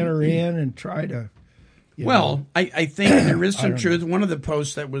enter in and try to. I think there is some truth. One of the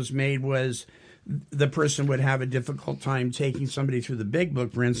posts that was made was the person would have a difficult time taking somebody through the Big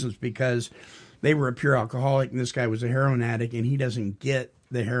Book, for instance, because they were a pure alcoholic and this guy was a heroin addict, and he doesn't get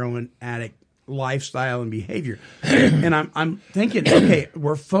the heroin addict lifestyle and behavior. And I'm thinking, okay,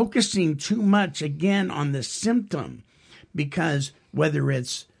 we're focusing too much again on the symptom, because whether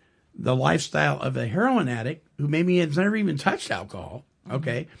it's the lifestyle of a heroin addict who maybe has never even touched alcohol,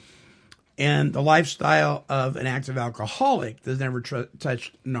 okay, and the lifestyle of an active alcoholic that's never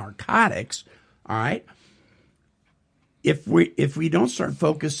touched narcotics, all right, if we don't start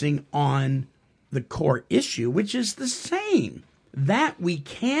focusing on the core issue, which is the same, that we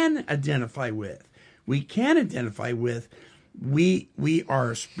can identify with. We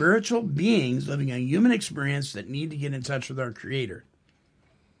are spiritual beings living a human experience that need to get in touch with our Creator.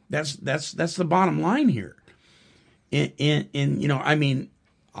 That's the bottom line here. And you know, I mean,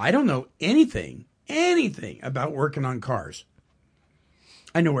 I don't know anything about working on cars.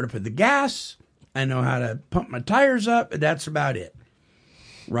 I know where to put the gas. I know how to pump my tires up. But that's about it.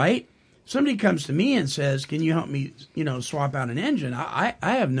 Right? Somebody comes to me and says, "Can you help me, swap out an engine?" I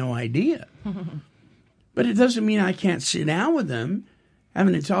have no idea. But it doesn't mean I can't sit down with them, have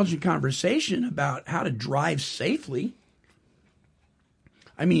an intelligent conversation about how to drive safely.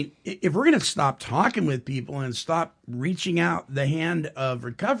 I mean, if we're going to stop talking with people and stop reaching out the hand of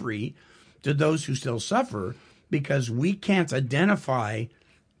recovery to those who still suffer because we can't identify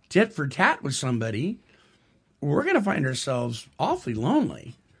tit for tat with somebody, we're going to find ourselves awfully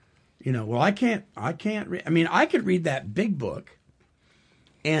lonely. Well, I can't read. I mean, I could read that Big Book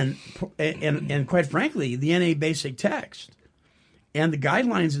and quite frankly, the NA Basic Text and the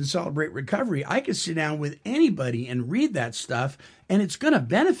guidelines in Celebrate Recovery. I could sit down with anybody and read that stuff, and it's going to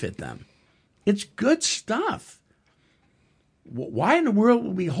benefit them. It's good stuff. Why in the world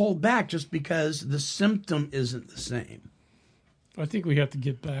would we hold back just because the symptom isn't the same? I think we have to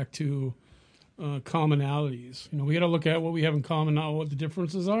get back to commonalities. We got to look at what we have in common, not what the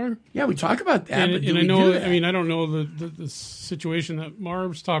differences are. Yeah, we talk about that. And I know, I mean, I don't know the situation that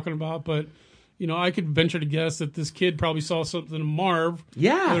Marv's talking about, but I could venture to guess that this kid probably saw something in Marv.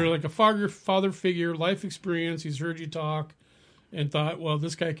 Yeah, whether like a father figure, life experience. He's heard you talk, and thought, well,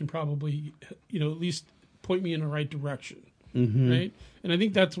 this guy can probably, at least point me in the right direction, right? And I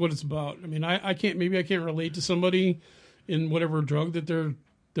think that's what it's about. I mean, I can't relate to somebody in whatever drug that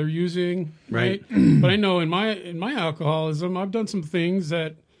they're using, right? But I know in my alcoholism, I've done some things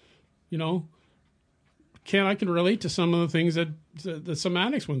that, I can relate to some of the things that some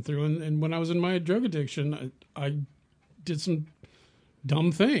addicts went through. And when I was in my drug addiction, I did some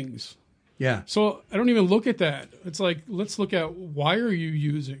dumb things. Yeah. So I don't even look at that. It's like, let's look at, why are you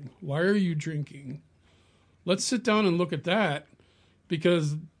using? Why are you drinking? Let's sit down and look at that,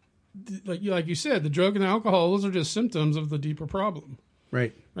 because like you said, the drug and alcohol, those are just symptoms of the deeper problem.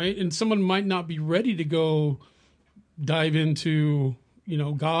 Right. And someone might not be ready to go dive into,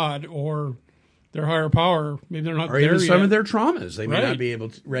 God or their higher power. Maybe they're not or there even some yet. of their traumas. They may not be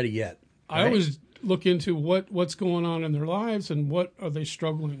ready yet. I always look into what's going on in their lives and what are they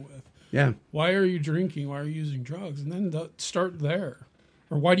struggling with. Yeah. Why are you drinking? Why are you using drugs? And then start there.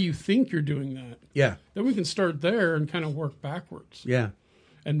 Or why do you think you're doing that? Yeah. Then we can start there and kind of work backwards. Yeah.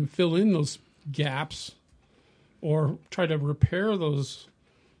 And fill in those gaps, or try to repair those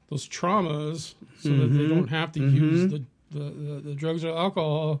traumas so that they don't have to use the drugs or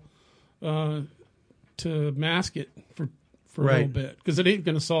alcohol to mask it for a little bit, because it ain't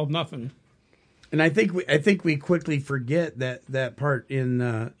going to solve nothing. And I think we quickly forget that part in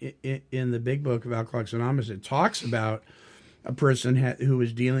the Big Book of Alcoholics Anonymous. It talks about a person who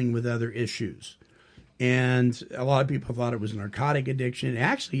was dealing with other issues. And a lot of people thought it was narcotic addiction. It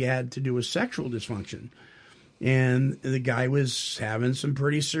actually had to do with sexual dysfunction. And the guy was having some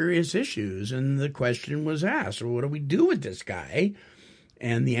pretty serious issues. And the question was asked, well, what do we do with this guy?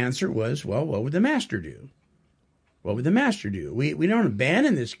 And the answer was, well, what would the master do? What would the master do? We don't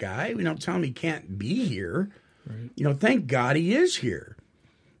abandon this guy. We don't tell him he can't be here. Right. Thank God he is here.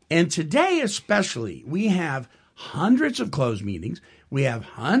 And today especially, we have hundreds of closed meetings. We have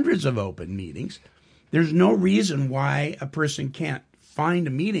hundreds of open meetings. There's no reason why a person can't find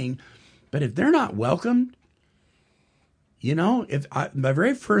a meeting. But if they're not welcomed, my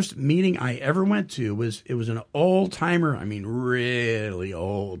very first meeting I ever went to was an old timer. I mean, really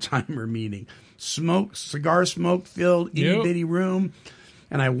old timer meeting. Cigar smoke filled, itty bitty room.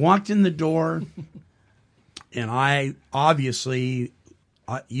 And I walked in the door, and I obviously,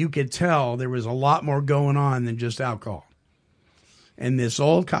 you could tell there was a lot more going on than just alcohol. And this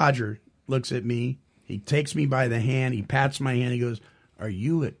old codger looks at me. He takes me by the hand. He pats my hand. He goes, "Are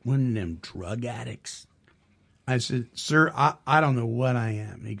you one of them drug addicts?" I said, "Sir, I don't know what I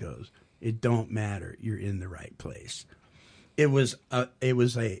am." He goes, "It don't matter. You're in the right place." It was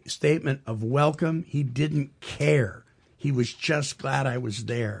a statement of welcome. He didn't care. He was just glad I was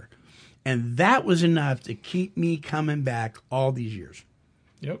there. And that was enough to keep me coming back all these years.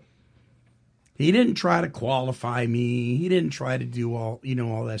 Yep. He didn't try to qualify me. He didn't try to do all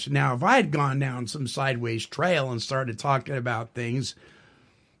that. Now, if I had gone down some sideways trail and started talking about things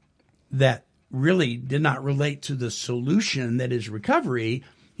that really did not relate to the solution that is recovery,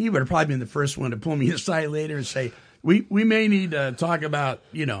 he would have probably been the first one to pull me aside later and say, we may need to talk about,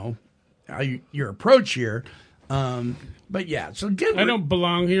 your approach here. But yeah, so Denver, I don't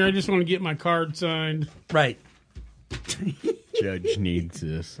belong here. I just want to get my card signed. Right. Judge needs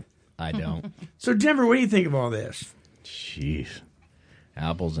this. I don't. So Denver, what do you think of all this? Jeez.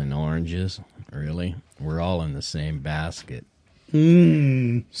 Apples and oranges? Really? We're all in the same basket.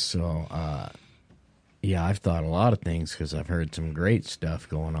 So, yeah, I've thought a lot of things because I've heard some great stuff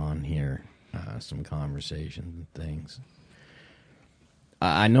going on here, some conversations and things.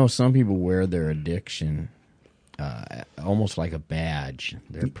 I know some people wear their addiction almost like a badge.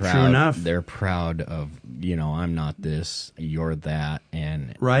 They're proud. True enough. They're proud of, I'm not this, you're that.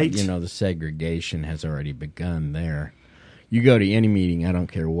 And, right. The segregation has already begun there. You go to any meeting, I don't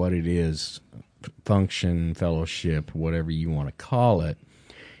care what it is, function, fellowship, whatever you want to call it,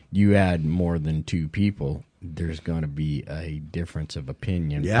 you add more than two people, there's going to be a difference of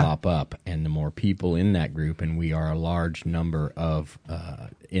opinion pop up. And the more people in that group, and we are a large number of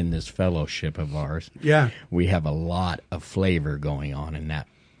in this fellowship of ours, we have a lot of flavor going on in that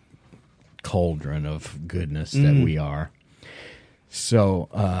cauldron of goodness that we are.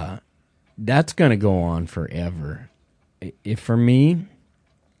 So that's going to go on forever. For me,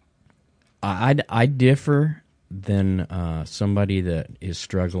 I differ than somebody that is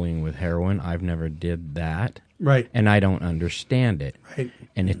struggling with heroin. I've never did that. Right. And I don't understand it. Right.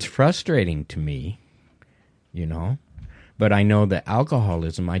 And it's frustrating to me, But I know that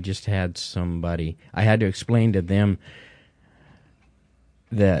alcoholism, I just had somebody, I had to explain to them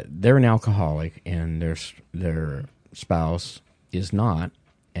that they're an alcoholic and their spouse is not.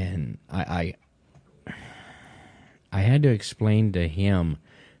 And I had to explain to him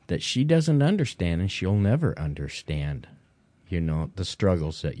that she doesn't understand and she'll never understand, the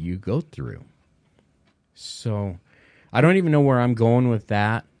struggles that you go through. So I don't even know where I'm going with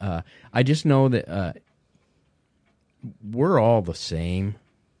that. I just know that we're all the same.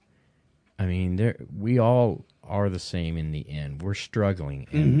 I mean, we all are the same in the end. We're struggling,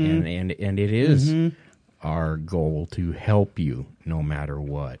 and it is our goal to help you no matter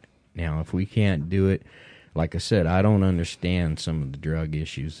what. Now, if we can't do it, like I said, I don't understand some of the drug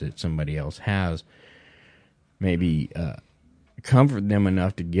issues that somebody else has. Maybe comfort them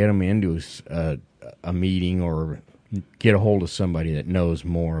enough to get them into a meeting or get a hold of somebody that knows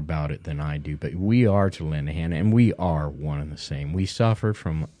more about it than I do. But we are to lend a hand, and we are one and the same. We suffer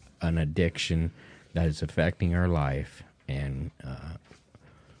from an addiction that is affecting our life, and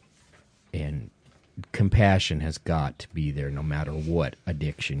compassion has got to be there no matter what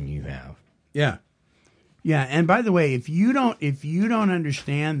addiction you have. Yeah. Yeah, and by the way, if you don't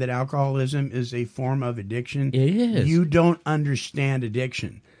understand that alcoholism is a form of addiction, it is. You don't understand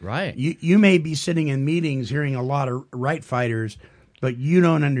addiction. Right. You may be sitting in meetings hearing a lot of right fighters, but you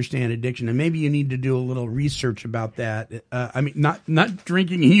don't understand addiction, and maybe you need to do a little research about that. I mean, not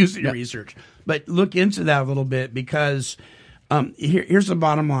drinking and using research, but look into that a little bit because here's the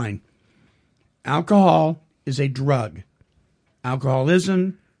bottom line: alcohol is a drug.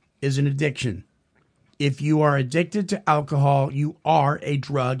 Alcoholism is an addiction. If you are addicted to alcohol, you are a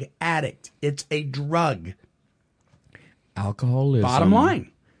drug addict. It's a drug. Alcoholism. Bottom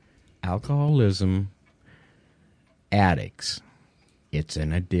line. Alcoholism, addicts, it's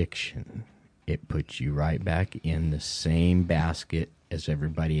an addiction. It puts you right back in the same basket as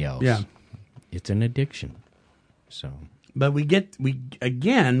everybody else. Yeah. It's an addiction. So. But we get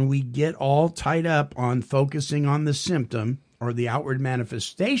all tied up on focusing on the symptom or the outward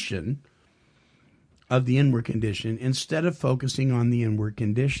manifestation of the inward condition instead of focusing on the inward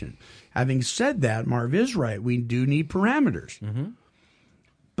condition. Having said that, Marv is right. We do need parameters.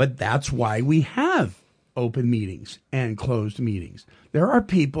 But that's why we have open meetings and closed meetings. There are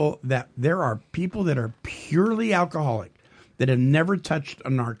people that are purely alcoholic that have never touched a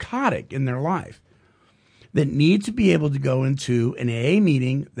narcotic in their life that need to be able to go into an AA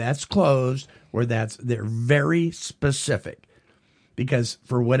meeting that's closed where they're very specific because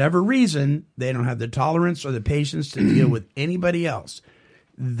for whatever reason they don't have the tolerance or the patience to deal with anybody else.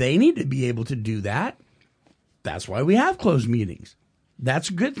 They need to be able to do that. That's why we have closed meetings. That's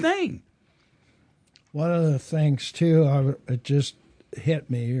a good thing. One of the things, too, it just hit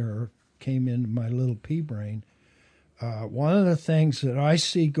me or came into my little pea brain. One of the things that I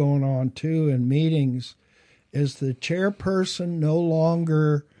see going on, too, in meetings is the chairperson no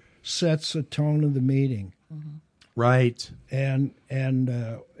longer sets the tone of the meeting. Right. And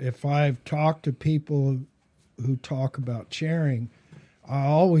if I've talked to people who talk about chairing, I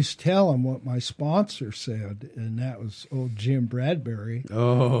always tell them what my sponsor said, and that was old Jim Bradbury.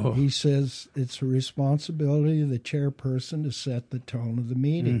 Oh. He says it's a responsibility of the chairperson to set the tone of the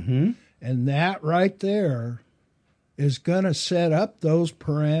meeting. And that right there is going to set up those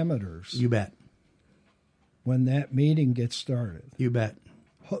parameters. You bet. When that meeting gets started. You bet.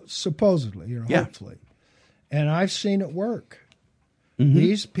 Supposedly, hopefully. And I've seen it work.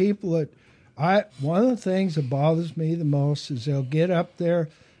 These people that... one of the things that bothers me the most is they'll get up there.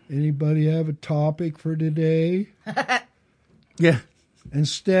 Anybody have a topic for today? Yeah.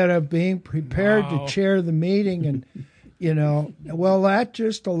 Instead of being prepared to chair the meeting, and well, that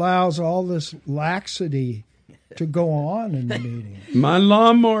just allows all this laxity to go on in the meeting. My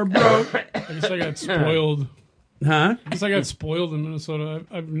lawnmower broke. I guess I got spoiled. Huh? I guess I got spoiled in Minnesota.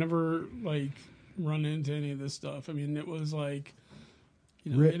 I've never run into any of this stuff. I mean, it was like.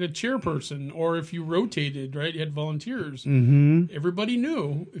 You had a chairperson, or if you rotated, right, you had volunteers. Everybody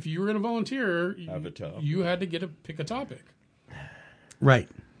knew if you were going to volunteer, you had to pick a topic. Right.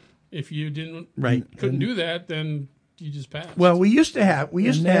 If you didn't, couldn't do that, then you just passed. Well, we used to have.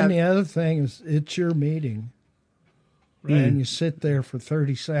 The other thing is, it's your meeting, right? And you sit there for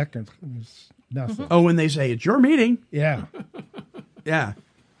 30 seconds. And it's nothing. Oh, when they say it's your meeting. Yeah. Yeah.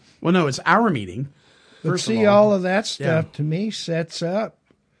 Well, no, it's our meeting. But see, all of that stuff to me sets up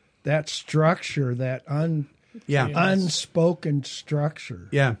that structure, that unspoken structure.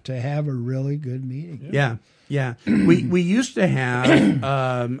 Yeah. To have a really good meeting. Yeah. We used to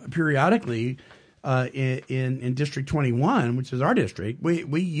have periodically in District 21, which is our district.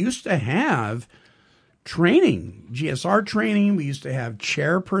 We used to have training, GSR training. We used to have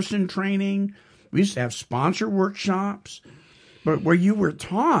chairperson training. We used to have sponsor workshops, but where you were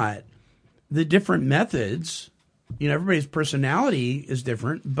taught the different methods. Everybody's personality is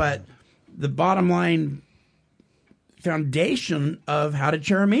different, but the bottom line foundation of how to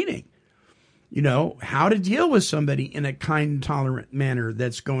chair a meeting, how to deal with somebody in a kind, tolerant manner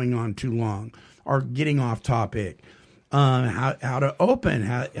that's going on too long or getting off topic, how to open,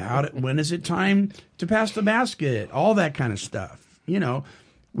 when is it time to pass the basket, all that kind of stuff.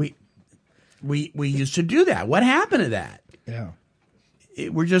 We used to do that. What happened to that? Yeah.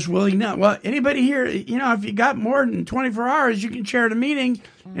 We're just willing now. Well, anybody here, if you got more than 24 hours, you can chair the meeting.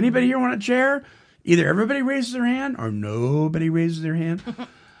 Anybody here want to chair? Either everybody raises their hand or nobody raises their hand.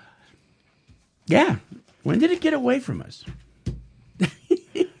 Yeah. When did it get away from us?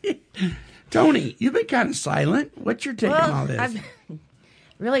 Tony, you've been kind of silent. What's your take on all this? I've been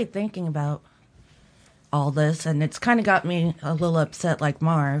really thinking about all this, and it's kind of got me a little upset like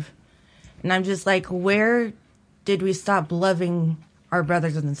Marv. And I'm just like, where did we stop loving our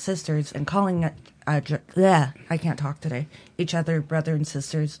brothers and sisters and calling I can't talk today, each other brother and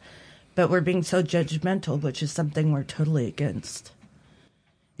sisters, but we're being so judgmental, which is something we're totally against.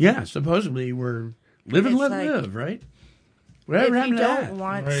 Yeah, supposedly we're live and let live, right? Whatever if you don't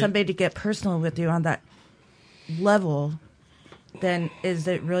want somebody to get personal with you on that level, then is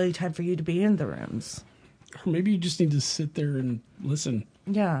it really time for you to be in the rooms? Or maybe you just need to sit there and listen.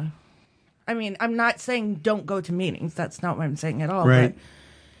 Yeah. I mean, I'm not saying don't go to meetings. That's not what I'm saying at all. Right.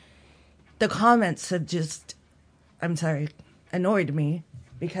 But the comments have just, annoyed me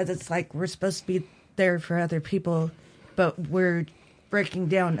because it's like we're supposed to be there for other people, but we're breaking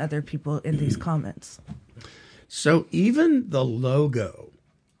down other people in these comments. So even the logo,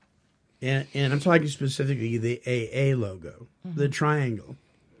 and I'm talking specifically the AA logo, the triangle,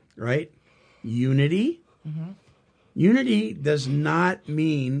 right? Unity, Unity does not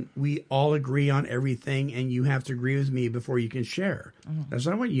mean we all agree on everything and you have to agree with me before you can share. That's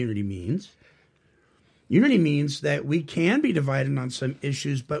not what unity means. Unity means that we can be divided on some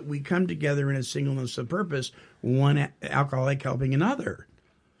issues, but we come together in a singleness of purpose, one alcoholic helping another.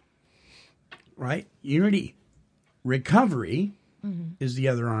 Right? Unity. Recovery is the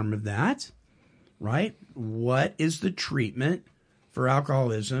other arm of that. Right? What is the treatment for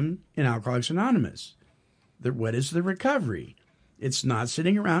alcoholism in Alcoholics Anonymous? What is the recovery? It's not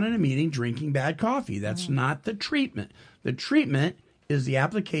sitting around in a meeting drinking bad coffee. That's not the treatment. The treatment is the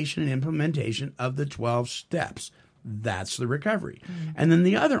application and implementation of the 12 steps. That's the recovery. And then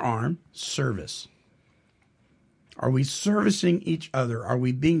the other arm, service. Are we servicing each other? Are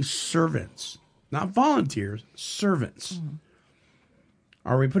we being servants? Not volunteers, servants.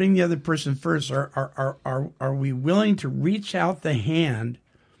 Are we putting the other person first? Are we willing to reach out the hand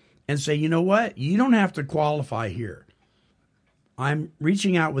and say, you know what? You don't have to qualify here. I'm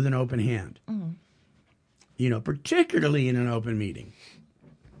reaching out with an open hand. You know, particularly in an open meeting.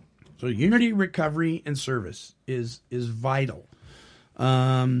 So unity, recovery, and service is vital.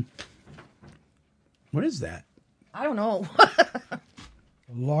 What is that? I don't know. A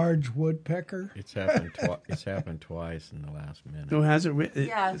large woodpecker. It's happened. It's happened twice in the last minute. Oh, has it?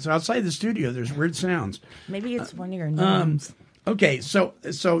 Yeah. It's outside the studio. There's weird sounds. Maybe it's one of your gnomes. Okay, so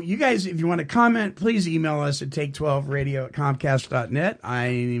you guys, if you want to comment, please email us at take12radio@comcast.net.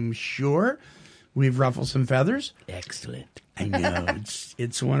 I'm sure we've ruffled some feathers. Excellent. I know.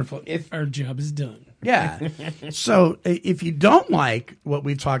 It's wonderful. Our job is done. Yeah. So if you don't like what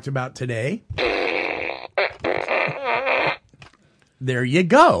we've talked about today, there you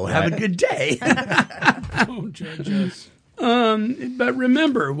go. Have a good day. Don't judge us. But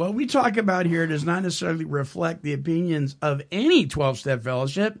remember, what we talk about here does not necessarily reflect the opinions of any 12-step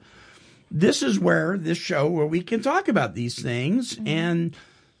fellowship. This is where we can talk about these things, and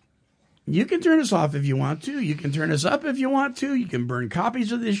you can turn us off if you want to. You can turn us up if you want to. You can burn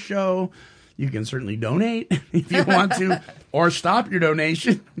copies of this show. You can certainly donate if you want to, or stop your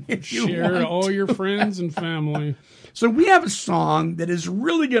donation if you Share want all to. your friends and family. So we have a song that is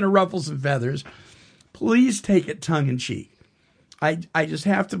really going to ruffle some feathers. Please take it tongue-in-cheek. I just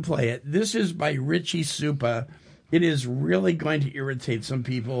have to play it. This is by Richie Supa. It is really going to irritate some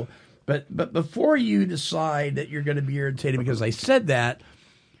people. But before you decide that you're going to be irritated because I said that,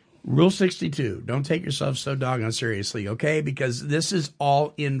 Rule 62, don't take yourself so doggone seriously, okay? Because this is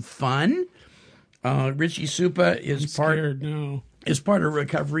all in fun. Richie Supa is part of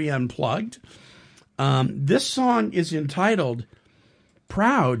Recovery Unplugged. This song is entitled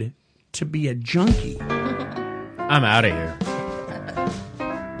Proud to be a Junkie. I'm out of here.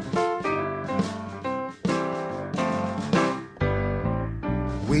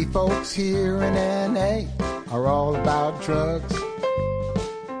 We folks here in NA are all about drugs.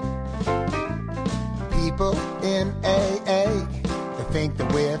 People in AA, they think that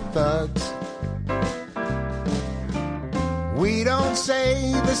we're thugs. We don't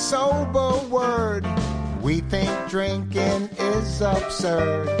say the sober word. We think drinking is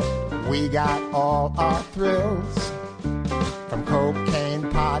absurd. We got all our thrills from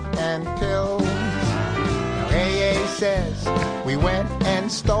cocaine, pot, and pills. Now AA says we went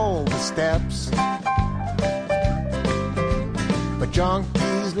and stole the steps, but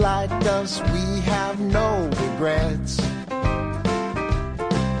junkies like us, we have no regrets.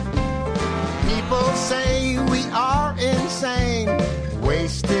 People say we are insane.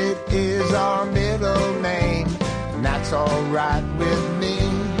 Wasted is our middle name, and that's alright with me.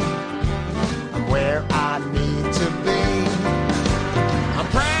 I'm where I need to be. I'm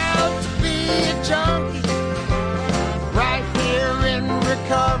proud to be a junkie, right here in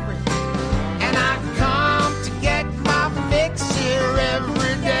recovery, and I come to get my fix here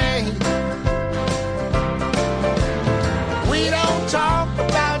every day. We don't talk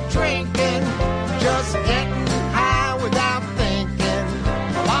about drinking, just getting high without thinking.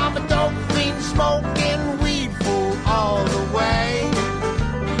 I'm a dope fiend smoking weed fool all the way.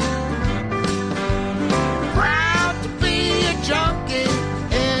 Proud to be a junkie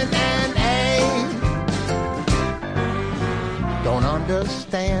in NA. Don't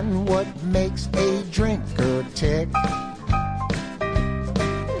understand what makes a drinker tick.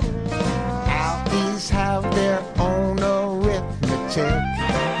 Alkies have their own arithmetic.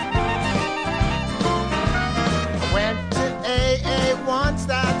 I went to AA once,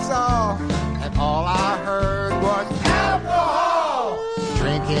 that's all, and all I heard was alcohol.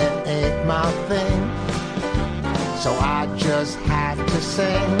 Drinking ain't my thing, so I just had to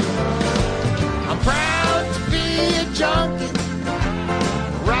sing. I'm proud to be a junkie,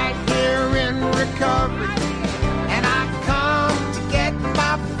 right here in recovery, and I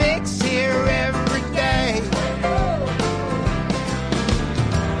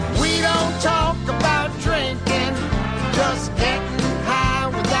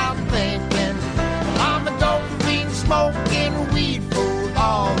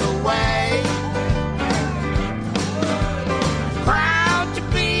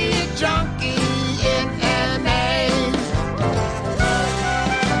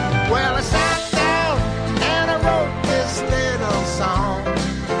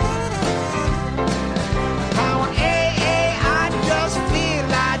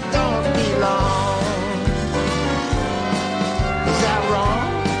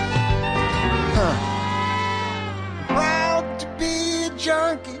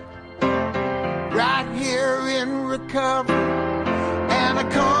recovery, and I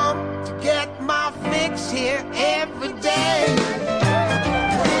come to get my fix here every day.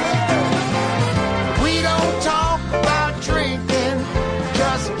 We don't talk about drinking,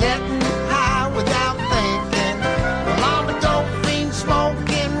 just getting high without thinking. Well, I'm a dope fiend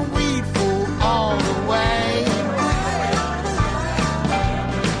smoking weed fool all the way.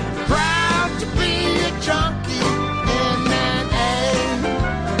 Proud to be a junkie in N.A.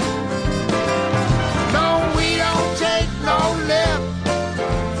 No, we don't take no lip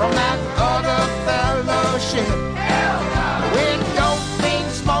from that other fellowship. We're dope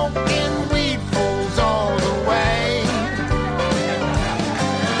fiend smoking weed fools all the way.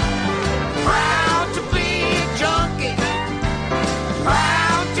 Proud to be a junkie.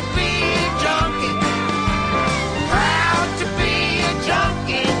 Proud to be a junkie. Proud to be a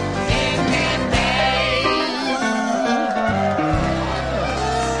junkie in N.A.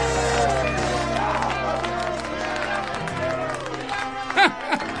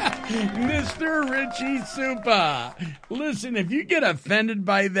 Mr. Richie Supa. Listen, if you get offended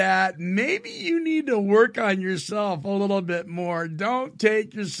by that, maybe you need to work on yourself a little bit more. Don't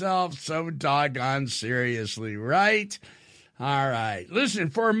take yourself so doggone seriously, right? All right. Listen,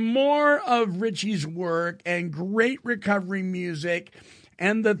 for more of Richie's work and great recovery music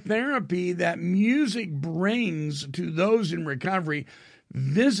and the therapy that music brings to those in recovery,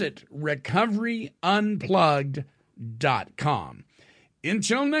 visit recoveryunplugged.com.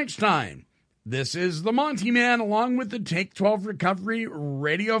 Until next time, this is the Monty Man along with the Take 12 Recovery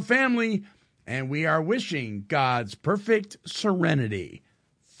Radio family, and we are wishing God's perfect serenity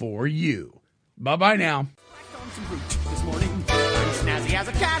for you. Bye-bye now. This morning, I'm snazzy as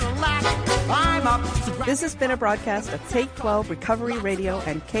a Cadillac. I'm up. This has been a broadcast of Take 12 Recovery Radio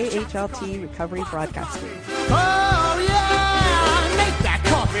and KHLT Recovery Broadcasting. Oh, yeah, make that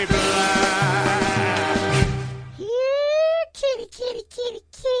coffee black.